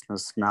our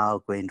business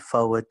now going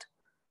forward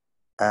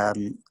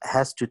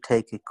has to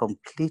take a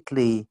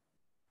completely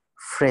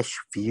fresh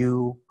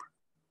view,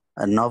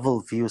 a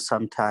novel view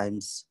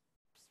sometimes,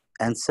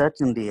 and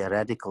certainly a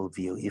radical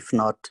view. If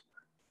not,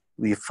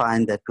 we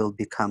find that we'll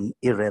become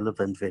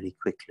irrelevant very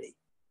quickly.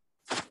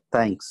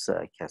 Thanks,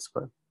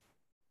 Casper.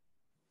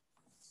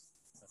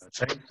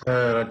 Thanks,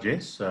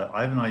 Rajesh.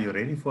 Ivan, are you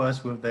ready for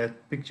us with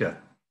that picture?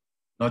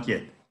 Not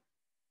yet.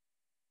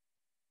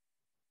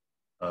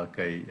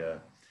 Okay.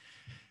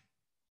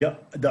 Yeah,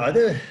 the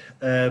other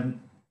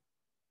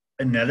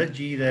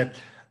analogy that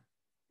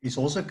is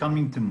also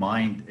coming to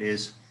mind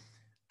is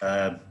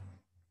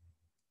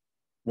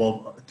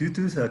Well, due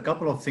to a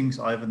couple of things,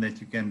 Ivan,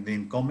 that you can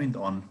then comment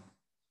on.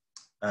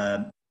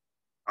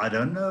 I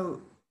don't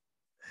know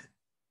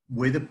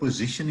whether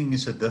positioning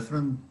is a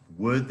different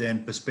word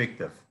than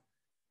perspective.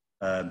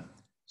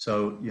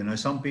 So, you know,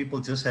 some people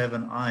just have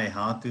an eye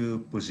how to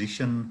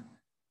position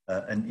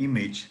an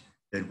image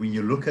that when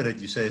you look at it,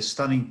 you say a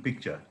stunning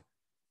picture.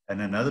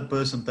 And another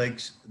person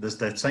takes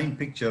that same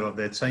picture of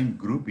that same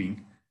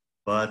grouping,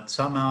 but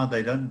somehow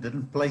they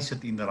didn't place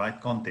it in the right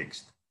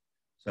context.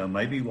 So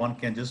maybe one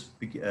can just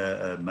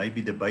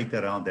maybe debate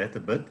around that a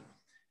bit.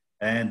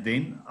 And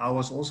then I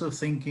was also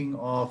thinking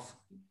of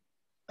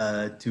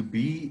to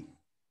be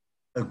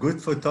a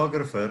good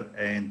photographer,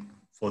 and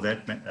for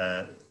that,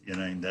 you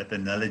know, in that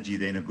analogy,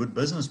 then a good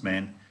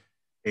businessman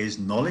is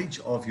knowledge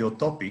of your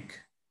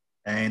topic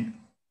and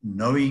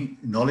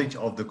knowledge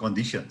of the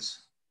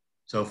conditions.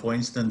 So, for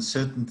instance,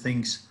 certain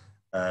things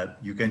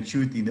you can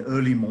shoot in the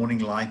early morning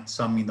light,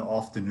 some in the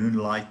afternoon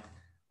light,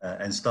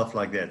 and stuff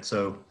like that.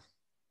 So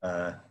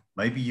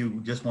maybe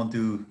you just want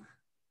to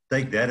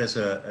take that as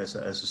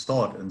a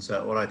start and say,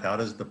 all right, how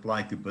does it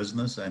apply to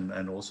business?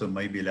 And also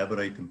maybe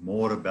elaborate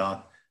more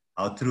about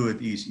how true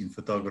it is in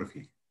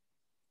photography.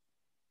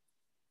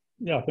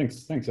 Yeah,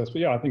 thanks, Jasper.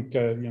 Yeah, I think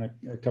you know,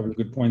 a couple of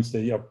good points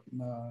there. Yeah,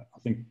 I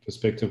think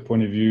perspective,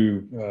 point of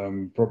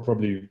view,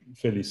 probably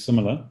fairly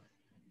similar,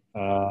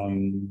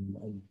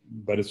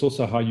 but it's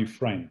also how you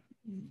frame.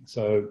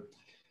 So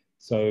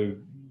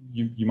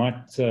you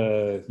might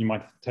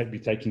be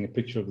taking a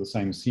picture of the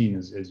same scene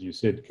as you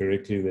said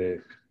correctly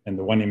there, and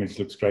the one image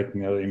looks great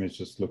and the other image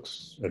just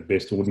looks at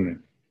best ordinary.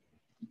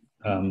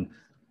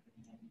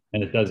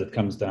 And it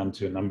comes down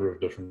to a number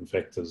of different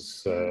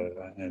factors,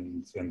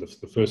 and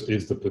the first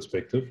is the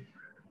perspective.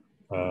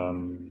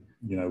 You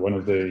know, one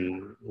of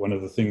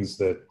the things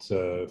that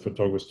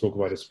photographers talk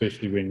about,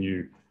 especially when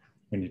you're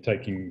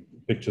taking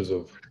pictures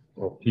of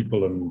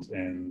people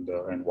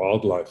and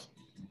wildlife,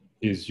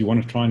 is you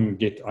want to try and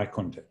get eye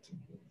contact.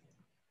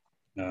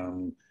 You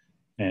know,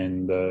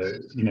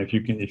 if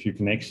you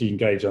can actually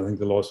engage, I think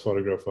the last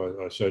photograph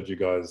I showed you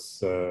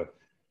guys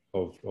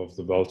of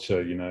the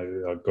vulture, you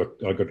know,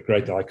 I got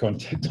great eye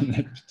contact on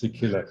that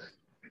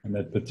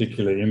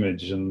particular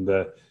image, and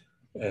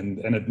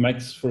it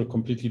makes for a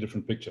completely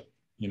different picture.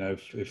 You know,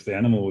 if the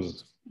animal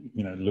was,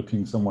 you know,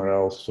 looking somewhere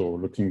else or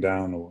looking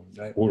down,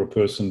 or a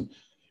person,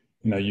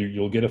 you know,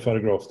 you'll get a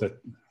photograph that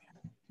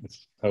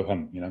it's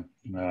ho-hum, you know.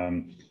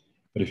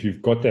 But if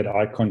you've got that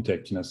eye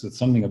contact, you know, so it's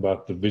something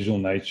about the visual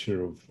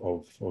nature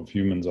of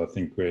humans, I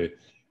think, where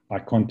eye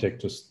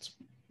contact just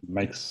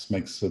makes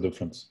a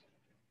difference.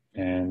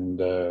 And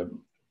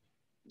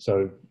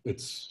so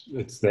it's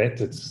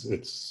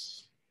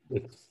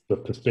the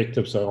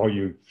perspective. So are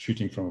you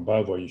shooting from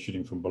above? Are you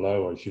shooting from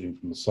below? Are you shooting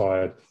from the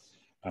side?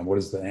 What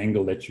is the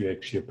angle that you're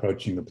actually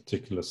approaching the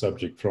particular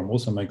subject from?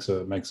 Also makes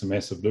a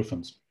massive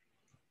difference.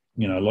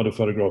 You know, a lot of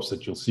photographs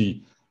that you'll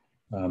see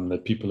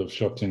that people have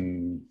shot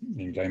in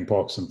game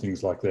parks and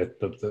things like that,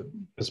 the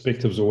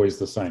perspective is always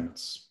the same.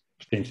 It's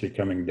potentially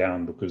coming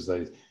down because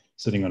they're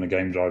sitting on a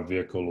game drive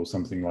vehicle or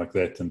something like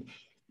that, and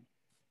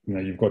you know,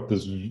 you've got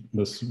this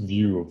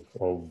view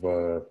of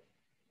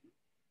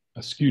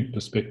a skewed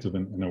perspective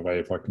in a way,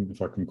 if I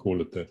can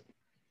call it that.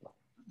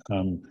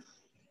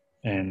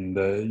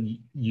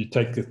 You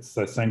take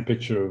the same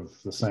picture of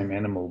the same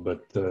animal,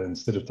 but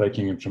instead of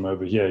taking it from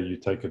over here, you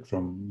take it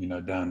from, you know,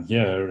 down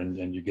here,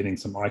 and you're getting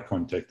some eye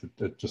contact.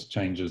 It just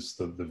changes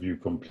the view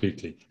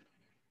completely.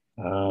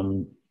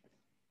 So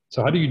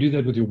how do you do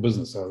that with your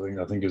business?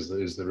 I think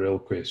is the real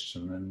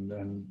question.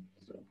 And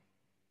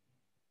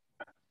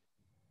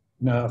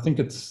no, I think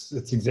it's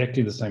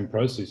exactly the same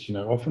process. You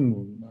know,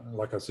 often,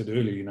 like I said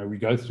earlier, you know, we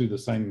go through the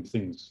same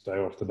things day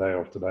after day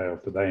after day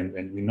after day,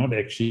 and we're not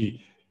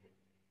actually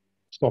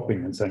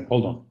stopping and saying,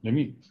 hold on, let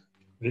me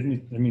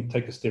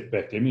take a step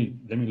back. Let me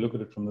look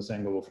at it from this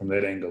angle or from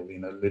that angle. You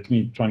know, let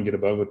me try and get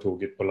above it or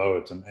get below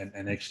it,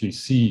 and actually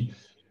see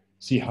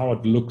how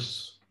it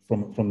looks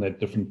from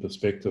that different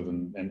perspective,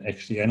 and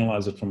actually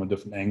analyze it from a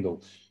different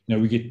angle. You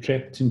know, we get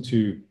trapped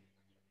into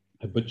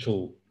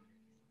habitual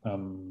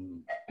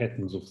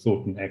patterns of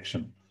thought and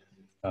action,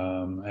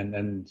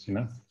 and you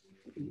know,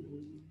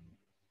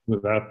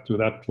 without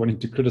wanting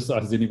to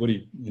criticize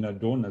anybody, you know,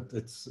 Dawn,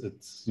 it's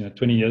you know,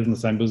 20 years in the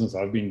same business.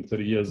 I've been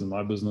 30 years in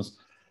my business.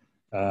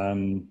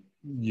 You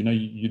know,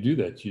 you do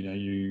that. You know,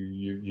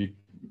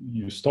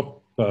 you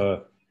stop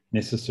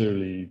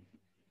necessarily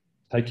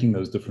taking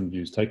those different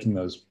views, taking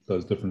those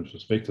different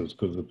perspectives,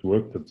 because it's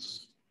work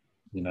that's,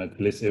 you know,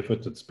 less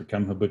effort. It's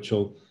become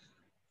habitual.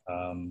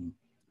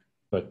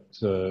 But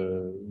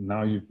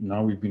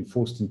now we've been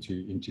forced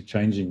into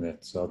changing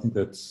that. So I think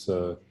that's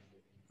a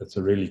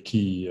really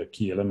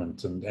key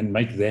element, and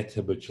make that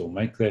habitual,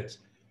 make that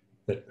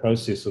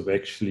process of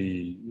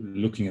actually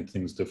looking at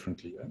things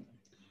differently.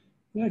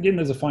 Yeah, again,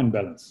 there's a fine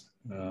balance.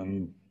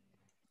 You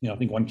know, I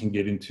think one can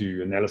get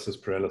into analysis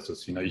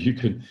paralysis. You know, you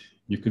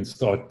can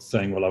start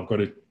saying, well, I've got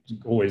to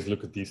always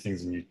look at these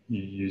things, and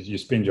you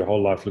spend your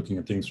whole life looking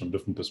at things from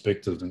different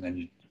perspectives, and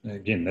then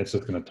again, that's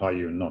just going to tie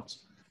you in knots.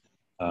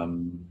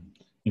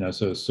 You know,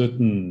 so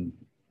certain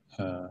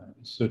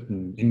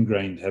certain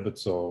ingrained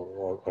habits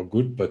are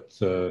good, but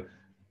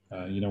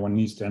one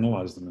needs to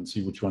analyze them and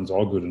see which ones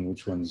are good and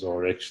which ones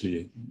are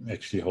actually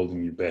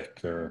holding you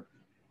back.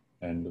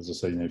 And as I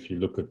say, if you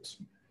look at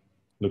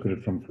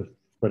it from a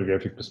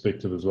photographic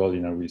perspective as well,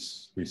 we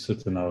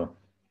sit in our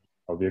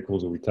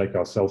vehicles, or we take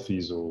our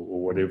selfies,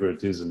 or whatever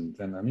it is, and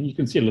I mean, you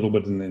can see a little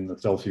bit in the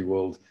selfie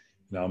world.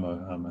 I'm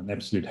an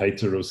absolute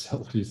hater of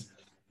selfies.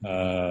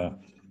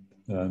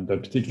 And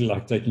don't particularly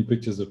like taking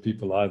pictures of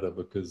people either,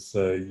 because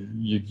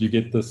you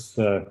get this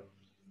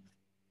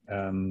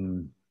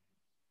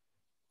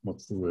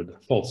what's the word?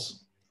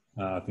 False,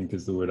 I think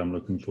is the word I'm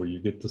looking for. You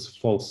get this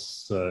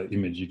false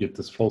image. You get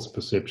this false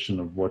perception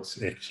of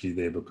what's actually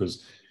there,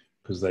 because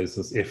there's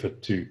this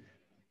effort to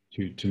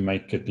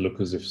make it look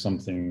as if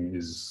something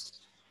is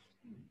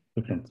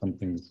different,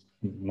 something's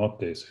not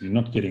there. So you're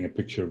not getting a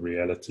picture of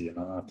reality, and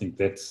I think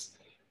that's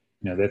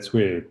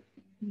where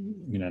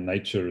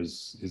nature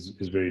is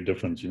very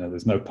different.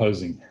 There's no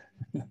posing.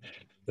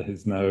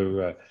 There's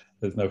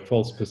no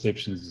false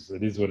perceptions.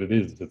 It is what it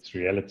is. It's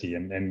reality.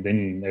 And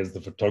then as the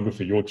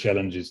photographer, your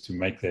challenge is to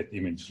make that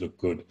image look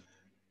good,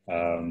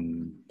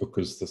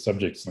 because the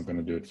subject's not going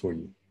to do it for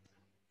you.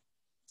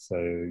 So,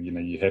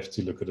 you have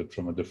to look at it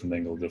from a different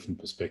angle, different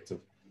perspective.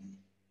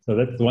 So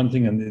that's the one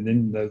thing. And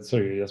then,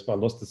 sorry, Jasper, I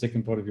lost the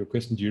second part of your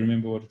question. Do you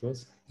remember what it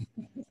was?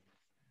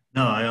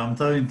 No, I'm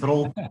so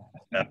enthralled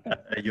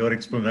your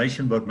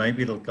explanation, but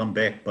maybe it'll come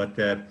back. But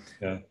yeah.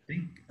 I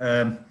think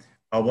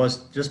I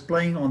was just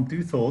playing on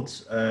two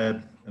thoughts.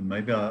 And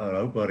maybe I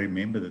hope I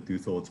remember the two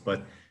thoughts.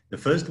 But the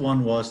first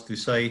one was to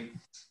say,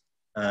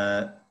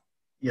 the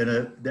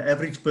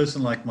average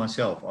person like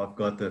myself, I've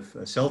got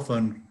a cell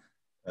phone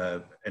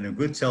and a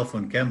good cell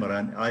phone camera,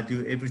 and I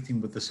do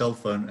everything with the cell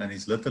phone, and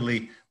it's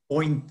literally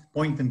point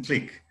and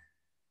click,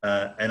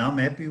 and I'm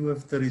happy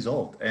with the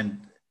result.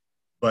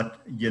 But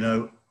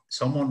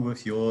someone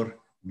with your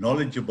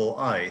knowledgeable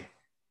eye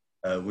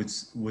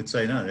would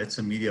say, no, that's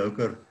a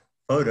mediocre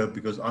photo,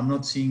 because I'm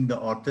not seeing the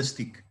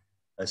artistic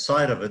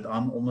side of it.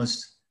 I'm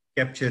almost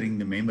capturing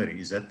the memory.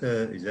 Is that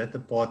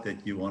the part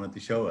that you wanted to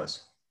show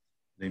us?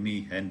 Let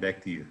me hand back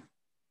to you.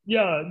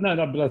 Yeah, no,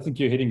 but I think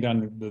you're heading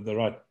down the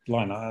right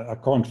line. I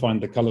can't find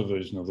the color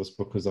version of this,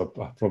 because I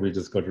probably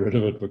just got rid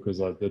of it,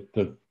 because it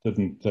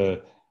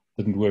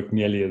didn't work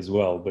nearly as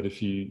well. But if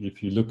you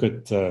look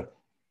at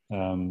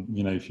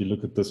if you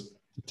look at this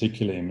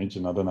particular image,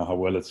 and I don't know how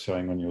well it's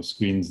showing on your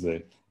screens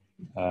there,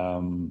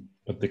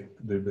 but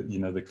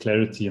the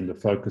clarity and the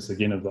focus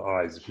again of the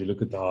eyes. If you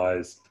look at the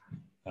eyes,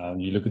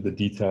 you look at the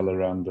detail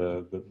around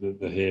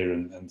the hair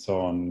and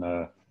so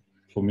on.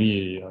 For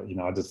me,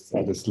 I just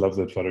love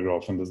that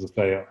photograph. And as I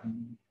say,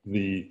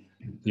 the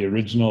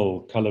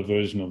original color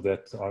version of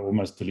that I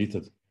almost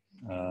deleted,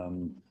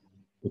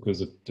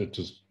 because it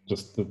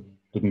just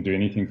didn't do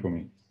anything for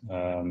me.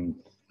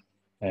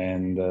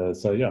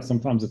 So yeah,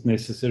 sometimes it's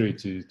necessary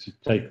to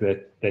take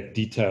that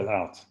detail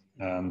out,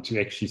 to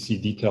actually see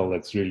detail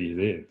that's really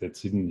there,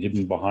 that's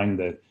hidden behind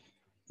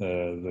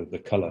the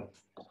color.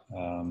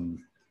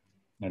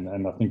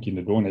 And I think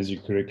Dawn, as you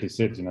correctly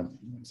said,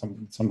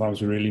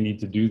 sometimes we really need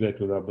to do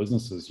that with our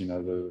businesses.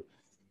 The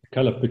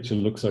color picture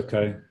looks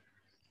okay,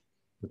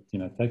 but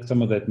take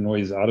some of that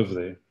noise out of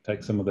there,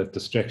 take some of that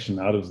distraction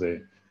out of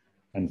there,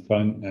 and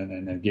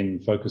again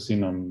focus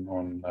in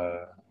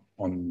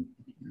on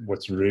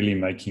what's really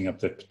making up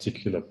that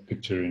particular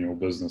picture in your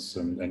business,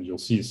 and you'll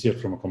see it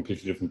from a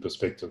completely different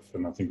perspective.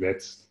 And I think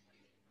that's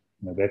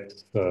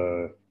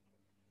the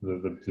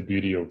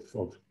beauty of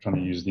trying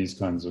to use these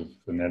kinds of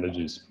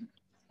analogies.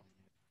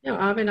 Yeah,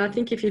 Arvin, I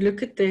think if you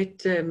look at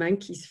that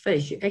monkey's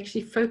face, you're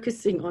actually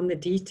focusing on the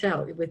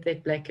detail with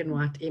that black and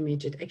white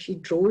image. It actually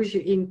draws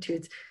you into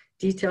its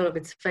detail of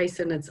its face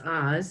and its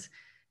eyes.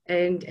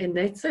 And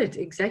that's it.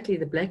 Exactly.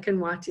 The black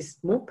and white is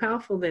more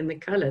powerful than the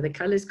color. The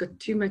color's got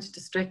too much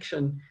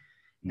distraction.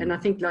 And I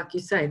think, like you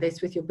say,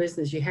 that's with your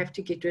business. You have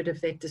to get rid of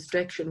that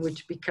distraction,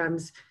 which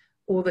becomes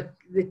all the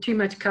too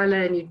much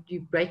color, and you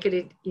break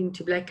it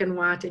into black and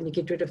white, and you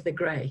get rid of the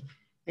gray,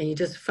 and you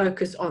just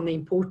focus on the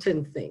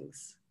important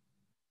things.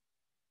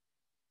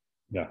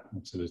 Yeah,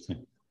 absolutely.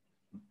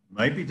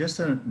 Maybe just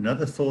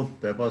another thought.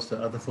 That was the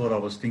other thought I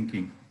was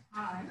thinking.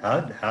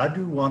 How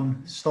do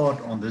one start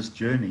on this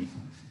journey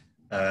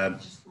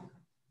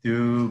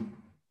to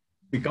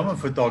become a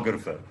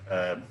photographer?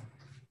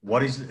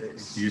 Do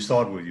you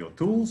start with your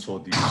tools, or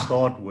do you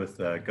start with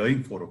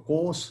going for a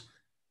course?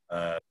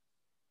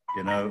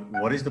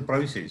 What is the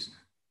process?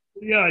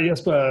 Yeah,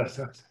 yes, but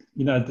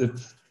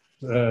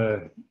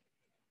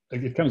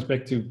it comes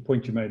back to a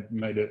point you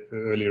made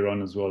earlier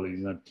on as well.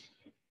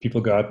 People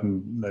go out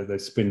and they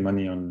spend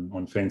money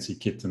on fancy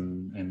kit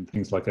and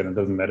things like that. And it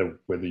doesn't matter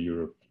whether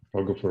you're a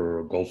photographer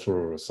or a golfer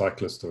or a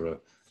cyclist or a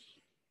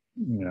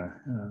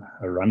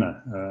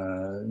runner.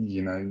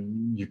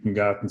 You can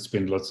go out and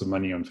spend lots of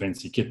money on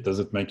fancy kit. Does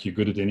it make you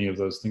good at any of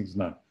those things?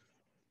 No.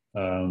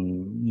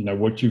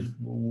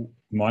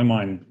 My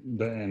mind,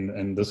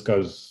 and this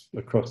goes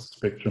across the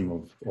spectrum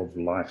of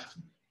life,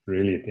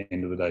 really, at the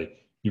end of the day,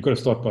 you've got to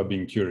start by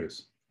being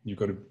curious. you've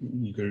got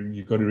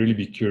to really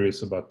be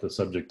curious about the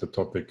subject, the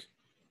topic,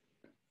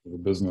 the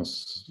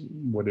business,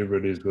 whatever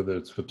it is, whether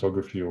it's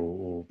photography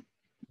or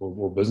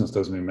business,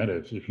 doesn't really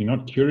matter. If you're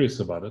not curious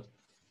about it,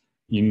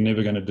 you're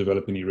never going to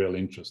develop any real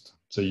interest.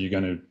 So you're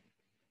going to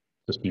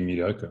just be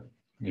mediocre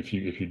if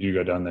you do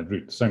go down that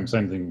route. Same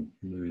thing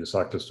with a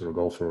cyclist or a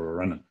golfer or a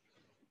runner.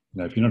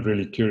 If you're not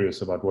really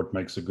curious about what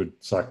makes a good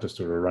cyclist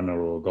or a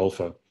runner or a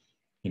golfer,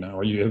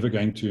 are you ever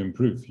going to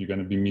improve? You're going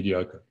to be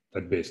mediocre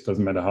at best.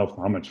 Doesn't matter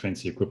how much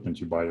fancy equipment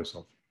you buy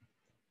yourself.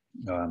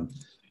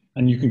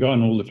 And you can go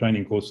on all the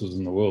training courses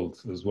in the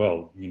world as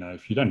well.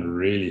 If you don't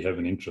really have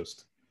an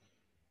interest,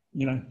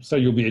 so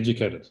you'll be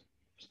educated.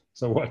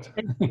 So what?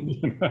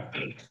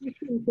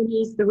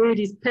 The word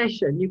is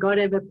passion. You got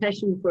to have a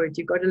passion for it.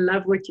 You got to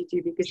love what you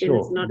do, because then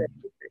it's not a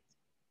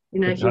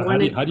if you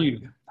want how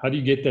do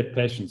you get that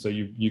passion? So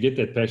you get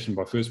that passion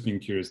by first being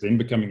curious, then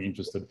becoming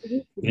interested,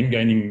 then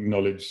gaining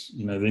knowledge,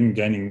 then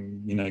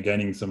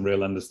gaining some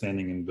real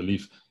understanding and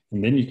belief,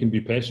 and then you can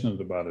be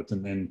passionate about it.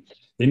 And then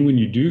when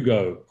you do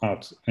go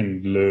out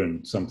and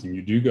learn something,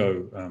 you do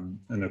go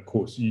in a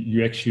course,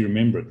 you actually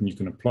remember it and you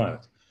can apply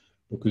it,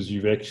 because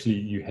you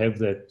have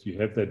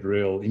that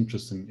real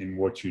interest in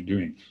what you're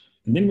doing.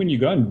 And then when you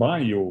go and buy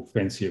your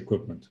fancy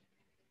equipment,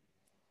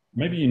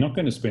 maybe you're not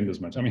going to spend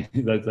as much. I mean,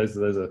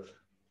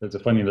 there's a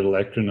funny little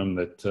acronym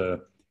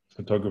that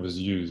photographers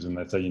use, and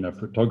they say,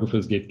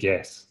 photographers get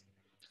gas.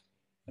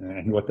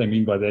 And what they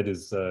mean by that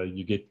is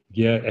you get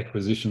gear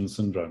acquisition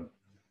syndrome.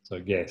 So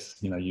gas,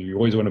 you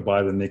always want to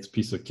buy the next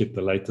piece of kit,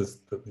 the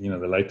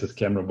latest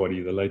camera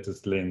body, the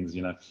latest lens,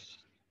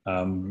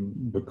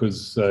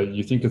 because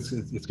you think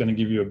it's going to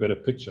give you a better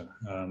picture.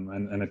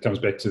 And it comes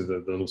back to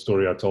the little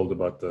story I told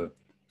about the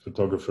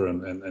photographer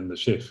and the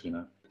chef,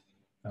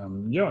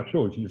 yeah,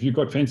 sure. If you've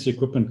got fancy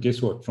equipment,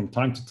 guess what? From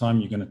time to time,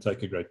 you're going to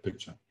take a great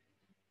picture.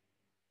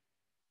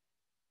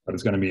 But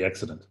it's going to be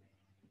accident.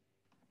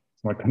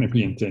 It's not going to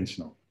be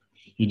intentional.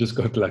 You just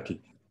got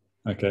lucky.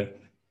 Okay.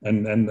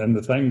 And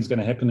the same is going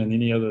to happen in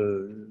any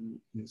other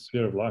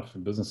sphere of life,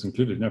 and business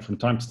included. From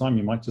time to time,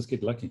 you might just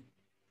get lucky.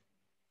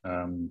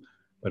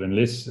 But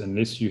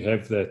unless you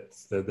have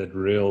that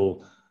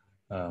real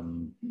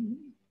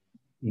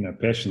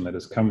passion that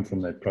has come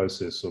from that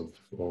process of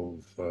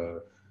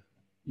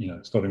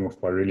starting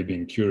off by really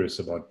being curious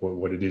about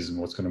what it is and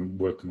what's going to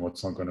work and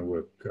what's not going to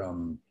work,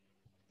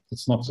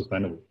 it's not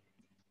sustainable.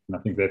 And I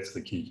think that's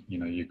the key.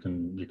 You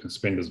can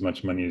spend as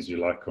much money as you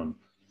like on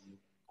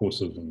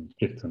courses and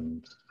kit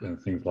and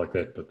things like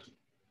that, but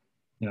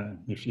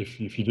if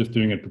you're just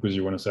doing it because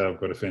you want to say I've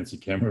got a fancy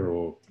camera,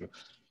 or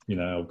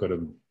I've got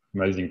an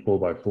amazing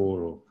 4x4,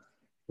 or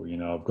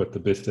I've got the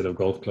best set of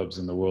golf clubs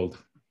in the world,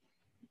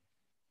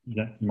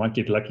 you might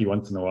get lucky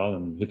once in a while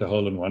and hit a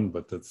hole in one,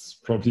 but it's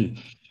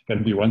probably going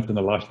to be once in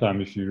a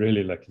lifetime if you're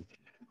really lucky.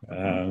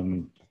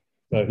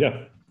 So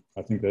yeah,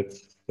 I think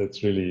that's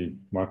really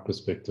my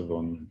perspective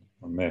on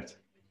that.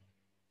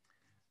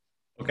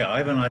 Okay,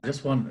 Ivan, I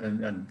just want,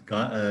 and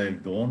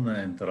Dawn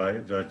and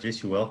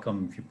Rajesh, you're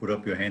welcome if you put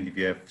up your hand if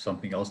you have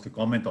something else to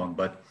comment on.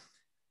 But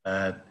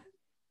I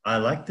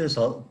like this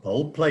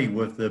whole play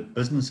with the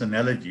business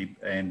analogy,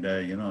 and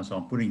so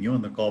I'm putting you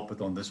on the carpet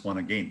on this one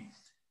again.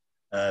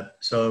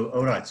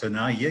 All right, so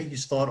now here you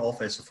start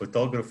off as a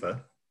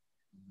photographer.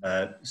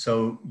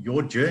 So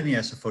your journey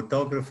as a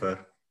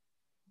photographer,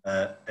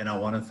 and I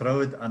want to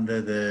throw it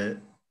under the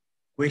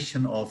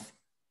question of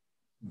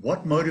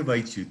what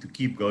motivates you to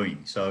keep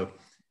going. So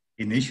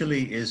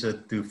initially, is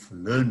it to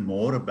learn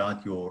more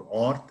about your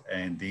art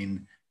and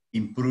then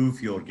improve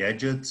your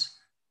gadgets?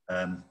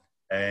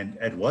 And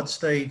at what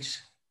stage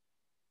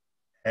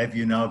have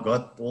you now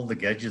got all the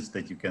gadgets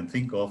that you can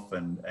think of,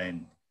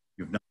 and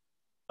you've done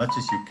as much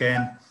as you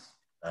can?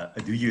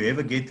 Do you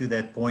ever get to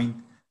that point?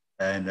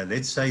 And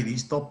let's say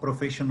these top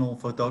professional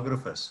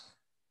photographers,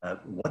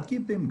 what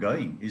keeps them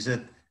going? Is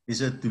it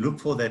to look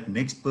for that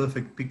next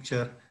perfect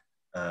picture?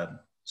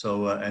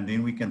 And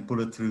then we can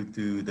pull it through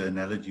to the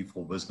analogy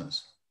for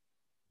business.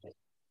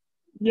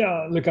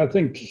 Yeah, look, I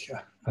think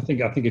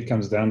it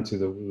comes down to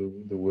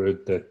the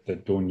word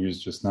that Dawn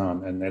used just now,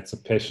 and that's a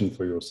passion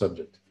for your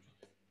subject.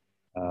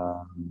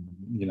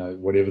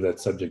 Whatever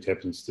that subject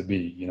happens to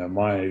be.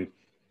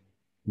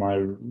 My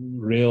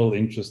real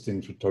interest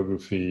in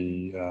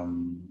photography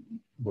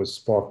was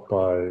sparked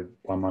by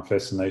my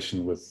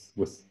fascination with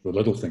the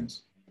little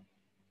things.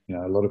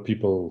 A lot of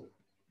people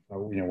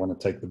want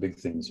to take the big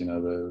things,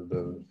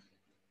 the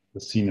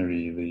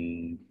scenery,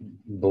 the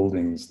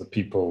buildings, the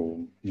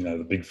people,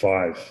 the big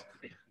five.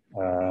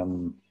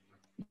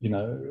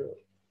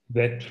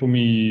 That for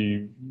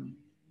me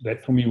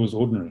was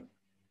ordinary,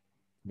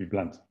 to be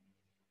blunt.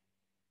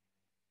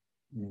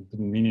 It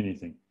didn't mean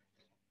anything.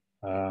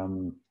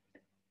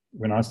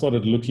 When I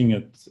started looking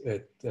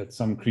at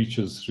some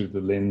creatures through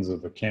the lens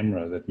of a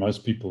camera that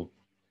most people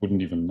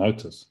wouldn't even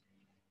notice,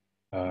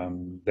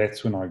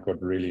 that's when I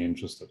got really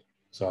interested.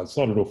 So I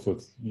started off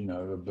with,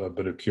 a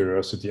bit of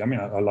curiosity. I mean,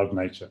 I love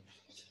nature.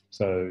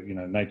 So,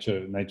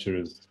 nature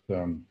is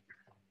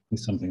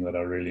something that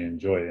I really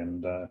enjoy.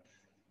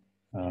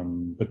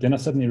 But then I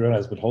suddenly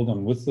realized, but hold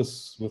on, with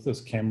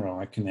this camera,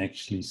 I can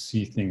actually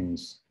see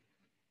things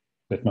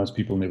that most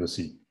people never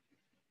see.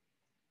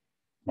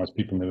 Most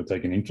people never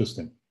take an interest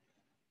in.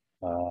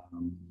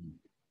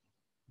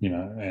 You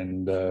know,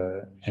 and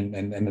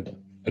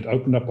it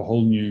opened up a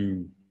whole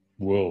new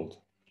world.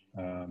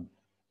 I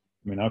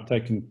mean, I've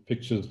taken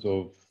pictures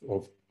of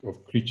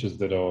creatures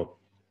that are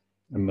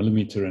a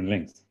millimeter in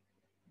length,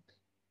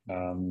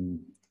 and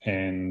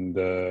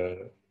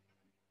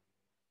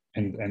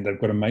they've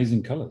got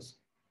amazing colors.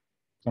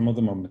 Some of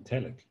them are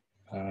metallic,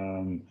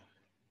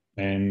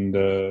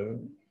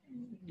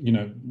 you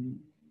know,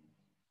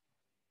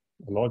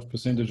 a large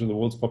percentage of the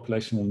world's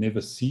population will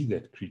never see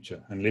that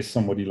creature unless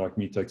somebody like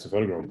me takes a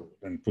photograph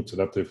and puts it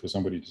up there for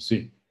somebody to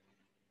see.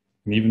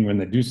 And even when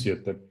they do see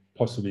it, they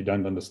possibly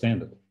don't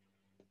understand it.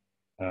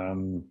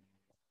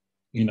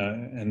 You know,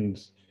 and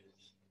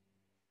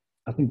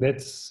I think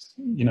that's,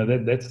 you know,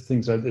 that's the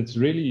thing. So it's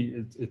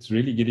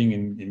really getting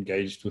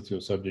engaged with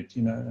your subject,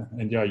 you know.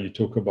 And yeah, you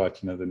talk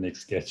about, you know, the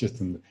next gadget,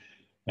 and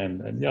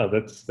yeah,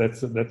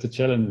 that's a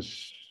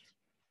challenge.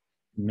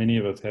 Many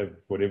of us have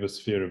whatever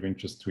sphere of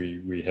interest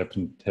we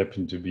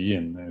happen to be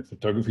in.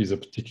 Photography is a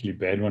particularly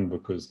bad one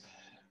because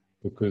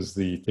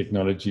the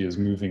technology is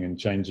moving and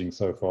changing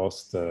so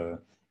fast,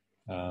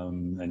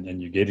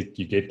 and you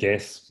get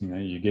gas, you know,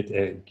 you get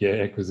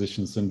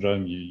acquisition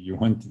syndrome. You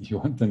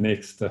want the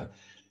next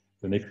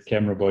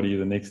camera body,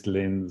 the next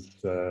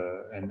lens,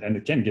 and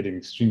it can get an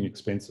extremely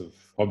expensive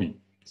hobby.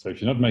 So if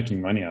you're not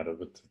making money out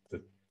of it,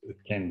 it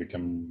can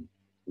become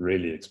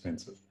really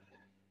expensive.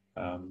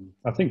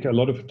 I think a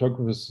lot of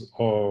photographers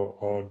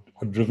are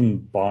driven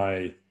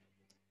by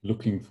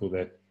looking for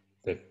that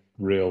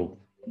real,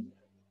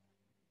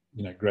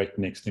 you know, great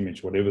next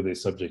image, whatever their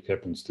subject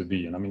happens to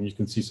be. And I mean, you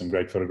can see some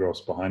great photographs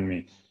behind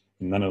me,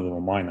 and none of them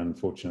are mine,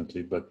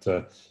 unfortunately. But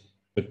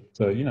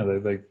you know,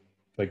 they're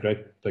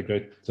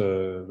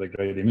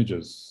great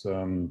images.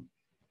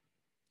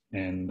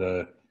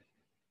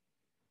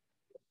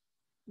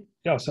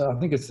 Yeah, so I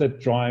think it's that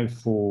drive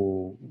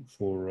for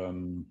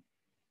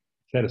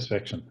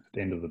satisfaction at the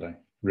end of the day,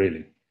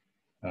 really.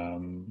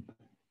 And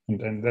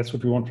that's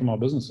what we want from our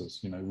businesses.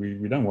 You know,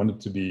 we don't want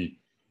it to be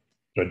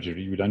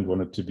drudgery. We don't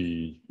want it to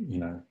be, you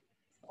know,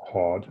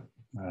 hard.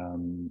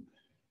 You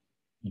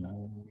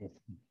know,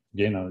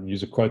 again, I'll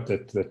use a quote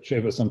that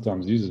Trevor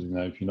sometimes uses, you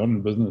know, if you're not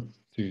in business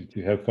to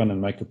have fun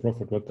and make a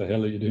profit, what the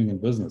hell are you doing in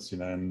business? You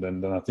know,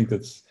 and I think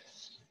that's,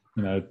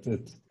 you know,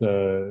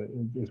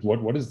 it's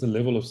what is the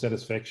level of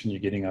satisfaction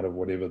you're getting out of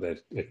whatever that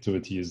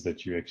activity is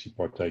that you're actually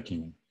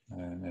partaking in,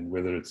 and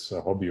whether it's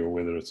a hobby or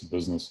whether it's a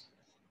business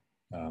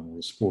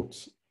or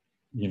sports.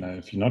 You know,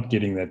 if you're not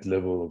getting that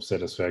level of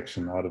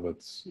satisfaction out of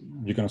it,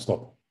 you're going to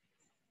stop.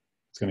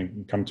 It's going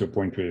to come to a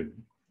point where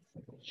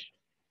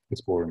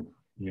it's boring.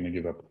 You're going to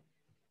give up.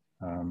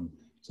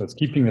 So it's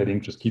keeping that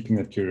interest, keeping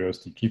that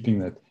curiosity, keeping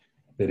that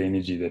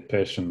energy, that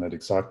passion, that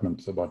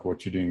excitement about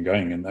what you're doing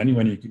going. And the only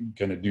way you're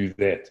going to do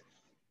that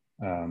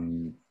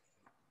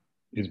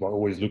is by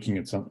always looking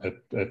at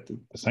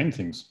the same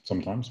things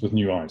sometimes with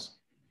new eyes.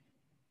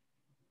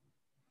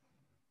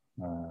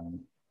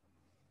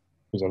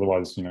 Because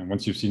otherwise, you know,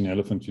 once you've seen an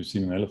elephant, you've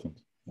seen an elephant.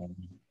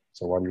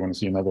 So why do you want to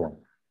see another one?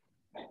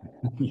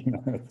 You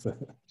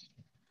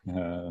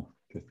know,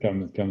 it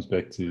comes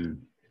back to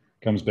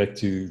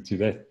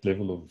that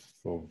level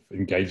of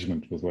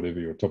engagement with whatever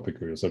your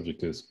topic or your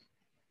subject is.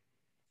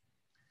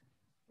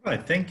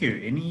 Right, thank you.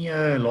 Any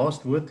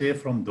last word there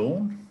from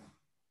Dawn?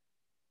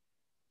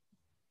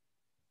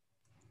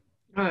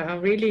 I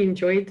really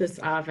enjoyed this,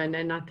 Ivan,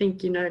 and I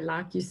think, you know,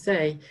 like you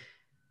say,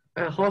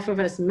 half of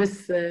us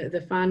miss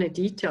the finer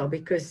detail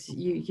because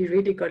you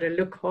really got to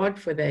look hard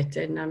for that.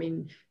 And I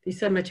mean, there's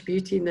so much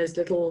beauty in those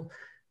little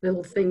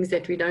things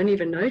that we don't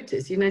even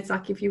notice. You know, it's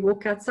like if you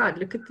walk outside,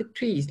 look at the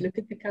trees, look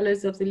at the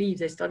colors of the leaves,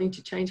 they're starting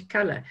to change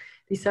color.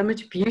 There's so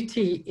much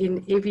beauty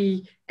in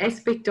every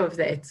aspect of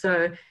that.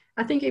 So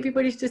I think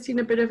everybody's just in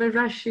a bit of a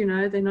rush, you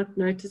know, they're not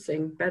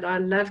noticing. But I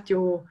loved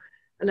your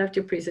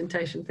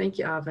presentation. Thank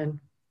you, Ivan.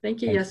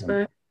 Thank you, Thanks,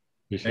 Jasper.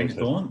 Thanks,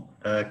 Dawn.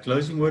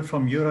 Closing word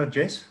from you,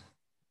 Jess?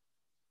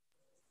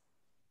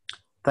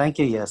 Thank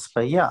you,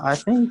 Jasper. Yeah, I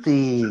think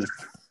the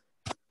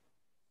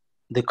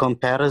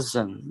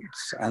comparisons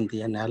and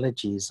the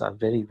analogies are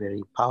very,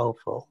 very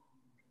powerful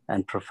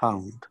and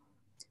profound.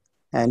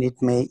 And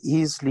it may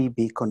easily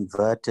be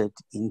converted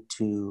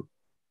into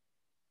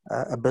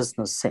a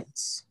business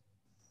sense.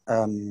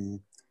 And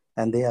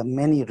there are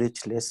many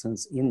rich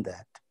lessons in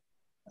that.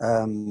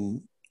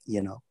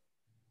 You know,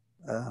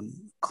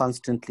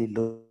 constantly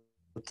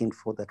looking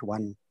for that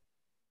one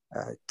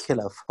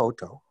killer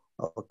photo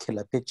or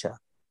killer picture.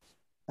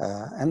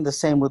 And the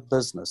same with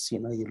business, you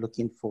know, you're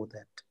looking for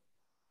that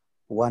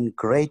one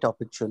great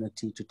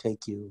opportunity to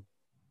take you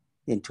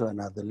into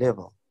another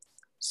level.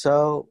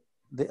 So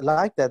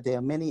like that, there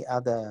are many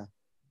other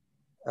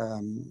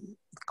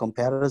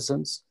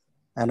comparisons.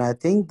 And I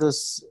think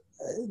this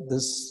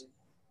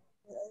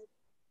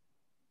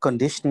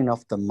conditioning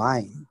of the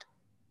mind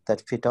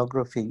that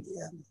photography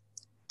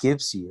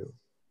gives you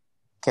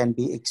can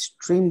be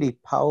extremely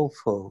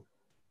powerful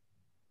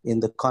in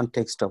the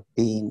context of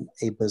being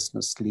a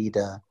business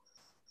leader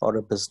or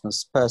a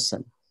business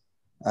person.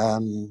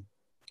 And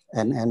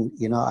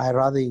you know, I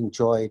rather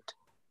enjoyed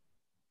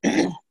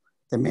the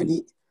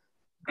many,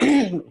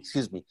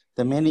 excuse me,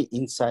 the many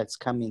insights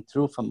coming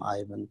through from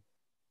Ivan,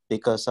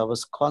 because I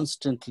was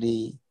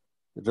constantly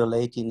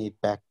relating it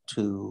back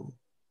to,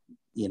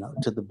 you know,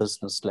 to the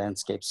business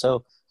landscape.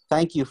 So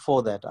thank you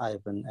for that,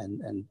 Ivan,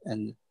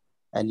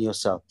 and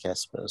yourself,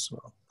 Casper, as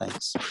well.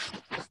 Thanks.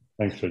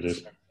 Thanks,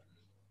 Rajesh.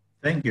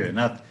 Thank you.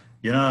 Now,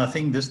 you know, I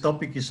think this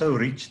topic is so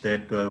rich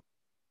that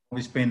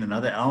we spend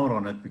another hour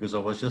on it, because I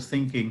was just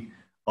thinking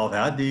of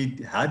how do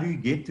you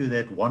get to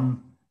that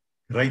one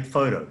great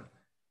photo?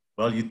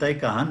 Well, you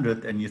take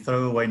 100 and you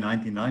throw away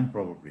 99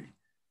 probably.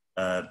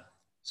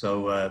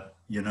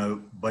 You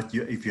know, but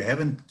if you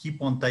haven't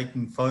keep on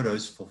taking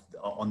photos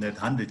on that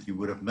 100, you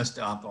would have missed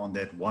out on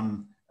that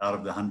one out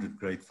of the 100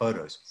 great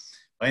photos.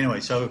 But anyway,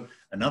 so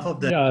enough of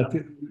that. Yeah,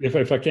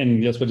 if I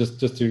can, yes, but just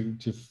to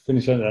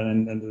finish that,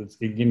 and it's,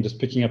 again, just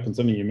picking up on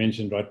something you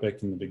mentioned right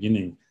back in the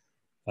beginning,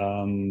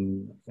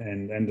 and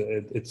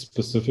it's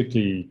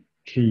specifically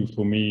true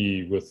for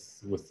me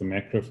with the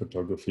macro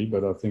photography,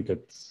 but I think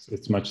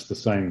it's much the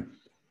same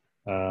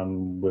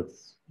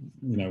with,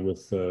 you know,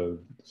 with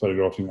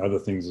photographing other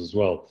things as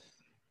well.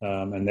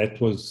 And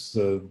that was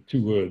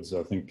two words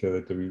I think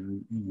that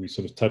we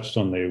sort of touched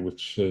on there,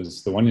 which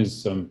is, the one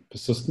is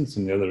persistence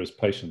and the other is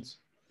patience.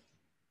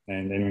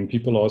 And when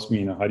people ask me,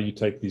 you know, how do you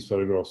take these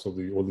photographs of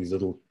all these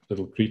little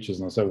creatures,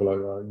 and I say,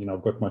 well, you know,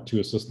 I've got my two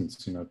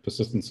assistants, you know,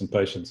 persistence and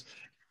patience,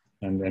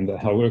 and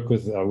I work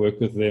with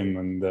them,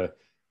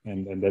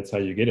 and that's how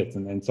you get it.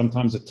 And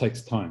sometimes it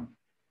takes time,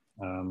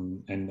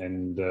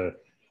 and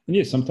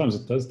yes, sometimes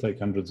it does take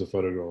hundreds of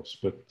photographs,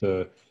 but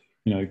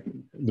you know,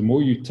 the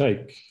more you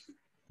take,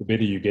 the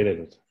better you get at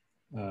it.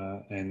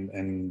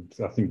 And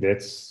I think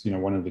that's, you know,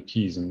 one of the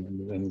keys,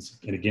 and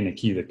again, a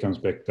key that comes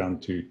back down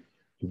to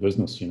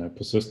business. You know,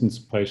 persistence,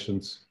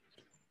 patience,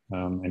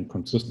 and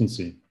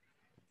consistency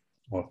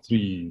are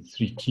three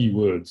key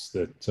words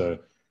that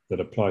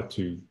apply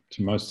to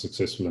most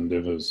successful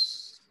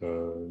endeavors.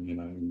 You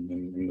know,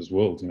 in this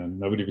world, you know,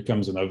 nobody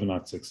becomes an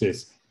overnight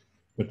success,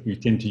 but we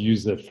tend to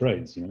use that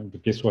phrase. You know,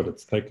 but guess what?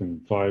 It's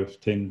taken 5,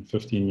 10,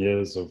 15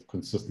 years of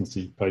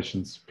consistency,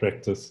 patience,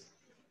 practice,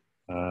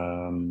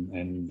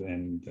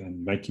 and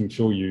making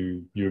sure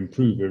you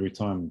improve every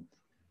time.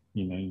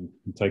 You know, you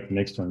take the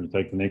next one, you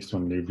take the next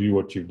one, review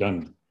what you've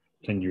done.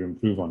 Can you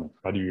improve on it?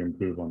 How do you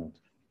improve on it?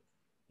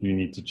 Do you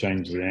need to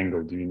change the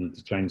angle? Do you need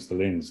to change the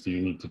lens? Do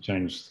you need to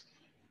change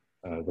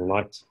the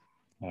light?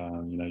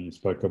 You know, you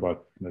spoke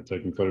about, you know,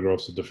 taking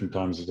photographs at different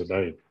times of the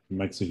day. It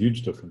makes a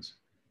huge difference,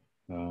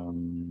 you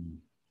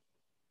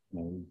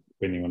know,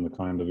 depending on the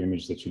kind of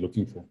image that you're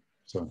looking for.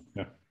 So,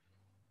 yeah.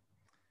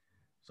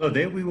 So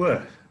there we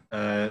were.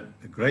 A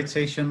great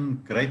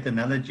session, great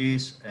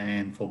analogies,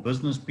 and for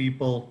business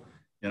people,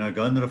 you know,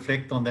 go and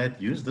reflect on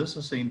that. Use this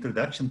as an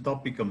introduction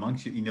topic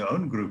amongst you in your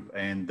own group,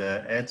 and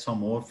add some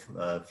more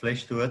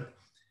flesh to it.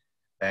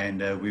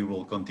 And we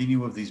will continue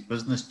with this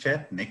business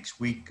chat.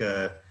 Next week,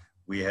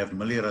 we have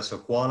Millie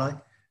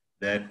Rasakwala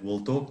that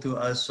will talk to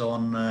us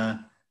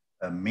on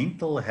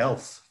mental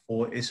health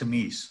for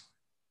SMEs.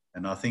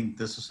 And I think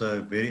this is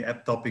a very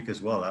apt topic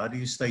as well. How do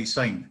you stay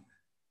sane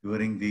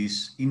during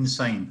these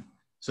insane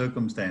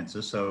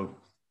circumstances? So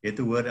get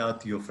the word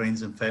out to your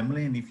friends and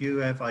family. And if you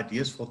have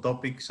ideas for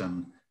topics,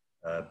 and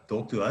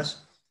talk to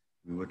us,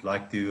 we would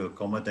like to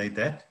accommodate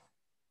that.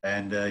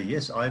 And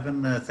yes,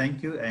 Ivan,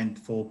 thank you. And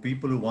for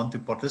people who want to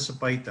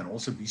participate and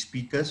also be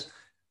speakers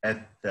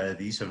at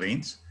these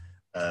events,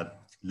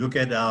 look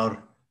at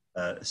our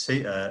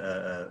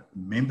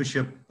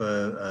membership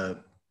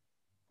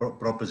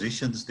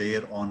propositions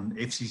there on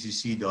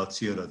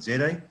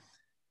fccc.co.za.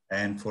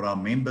 And for our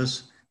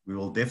members, we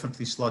will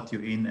definitely slot you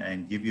in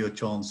and give you a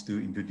chance to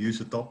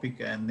introduce a topic,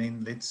 and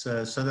then let's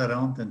sit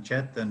around and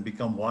chat and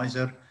become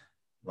wiser.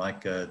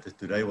 Like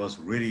today was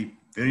really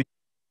very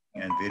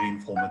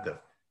informative.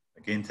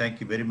 Again, thank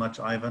you very much,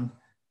 Ivan,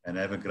 and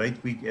have a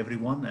great week,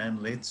 everyone.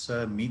 And let's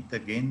meet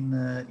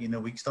again in a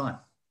week's time.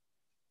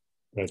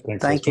 Great,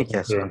 thanks. Thank you,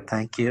 Casper.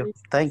 Thank you.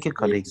 Thank you,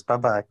 colleagues.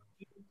 Bye-bye.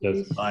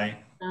 Yes. Bye.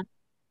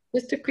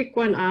 Just a quick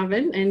one,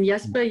 Ivan. And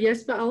Jasper,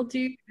 I'll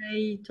do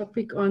a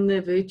topic on the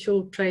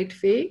virtual trade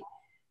fair.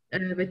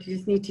 But you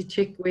just need to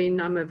check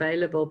when I'm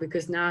available,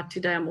 because now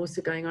today I'm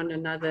also going on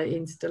another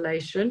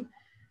installation.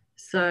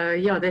 So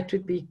yeah, that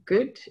would be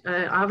good.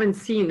 I haven't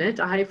seen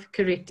it. I have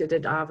corrected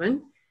it,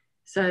 Ivan.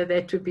 So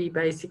that would be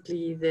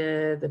basically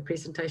the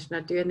presentation I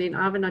do. And then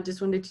Ivan, I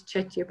just wanted to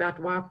chat to you about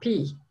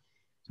YP.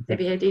 Okay.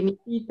 Have you had any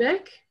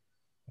feedback?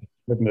 I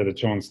haven't had a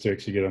chance to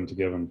actually get them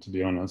together, to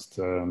be honest.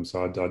 So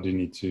I do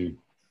need to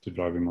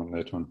drive him on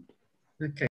that one. Okay.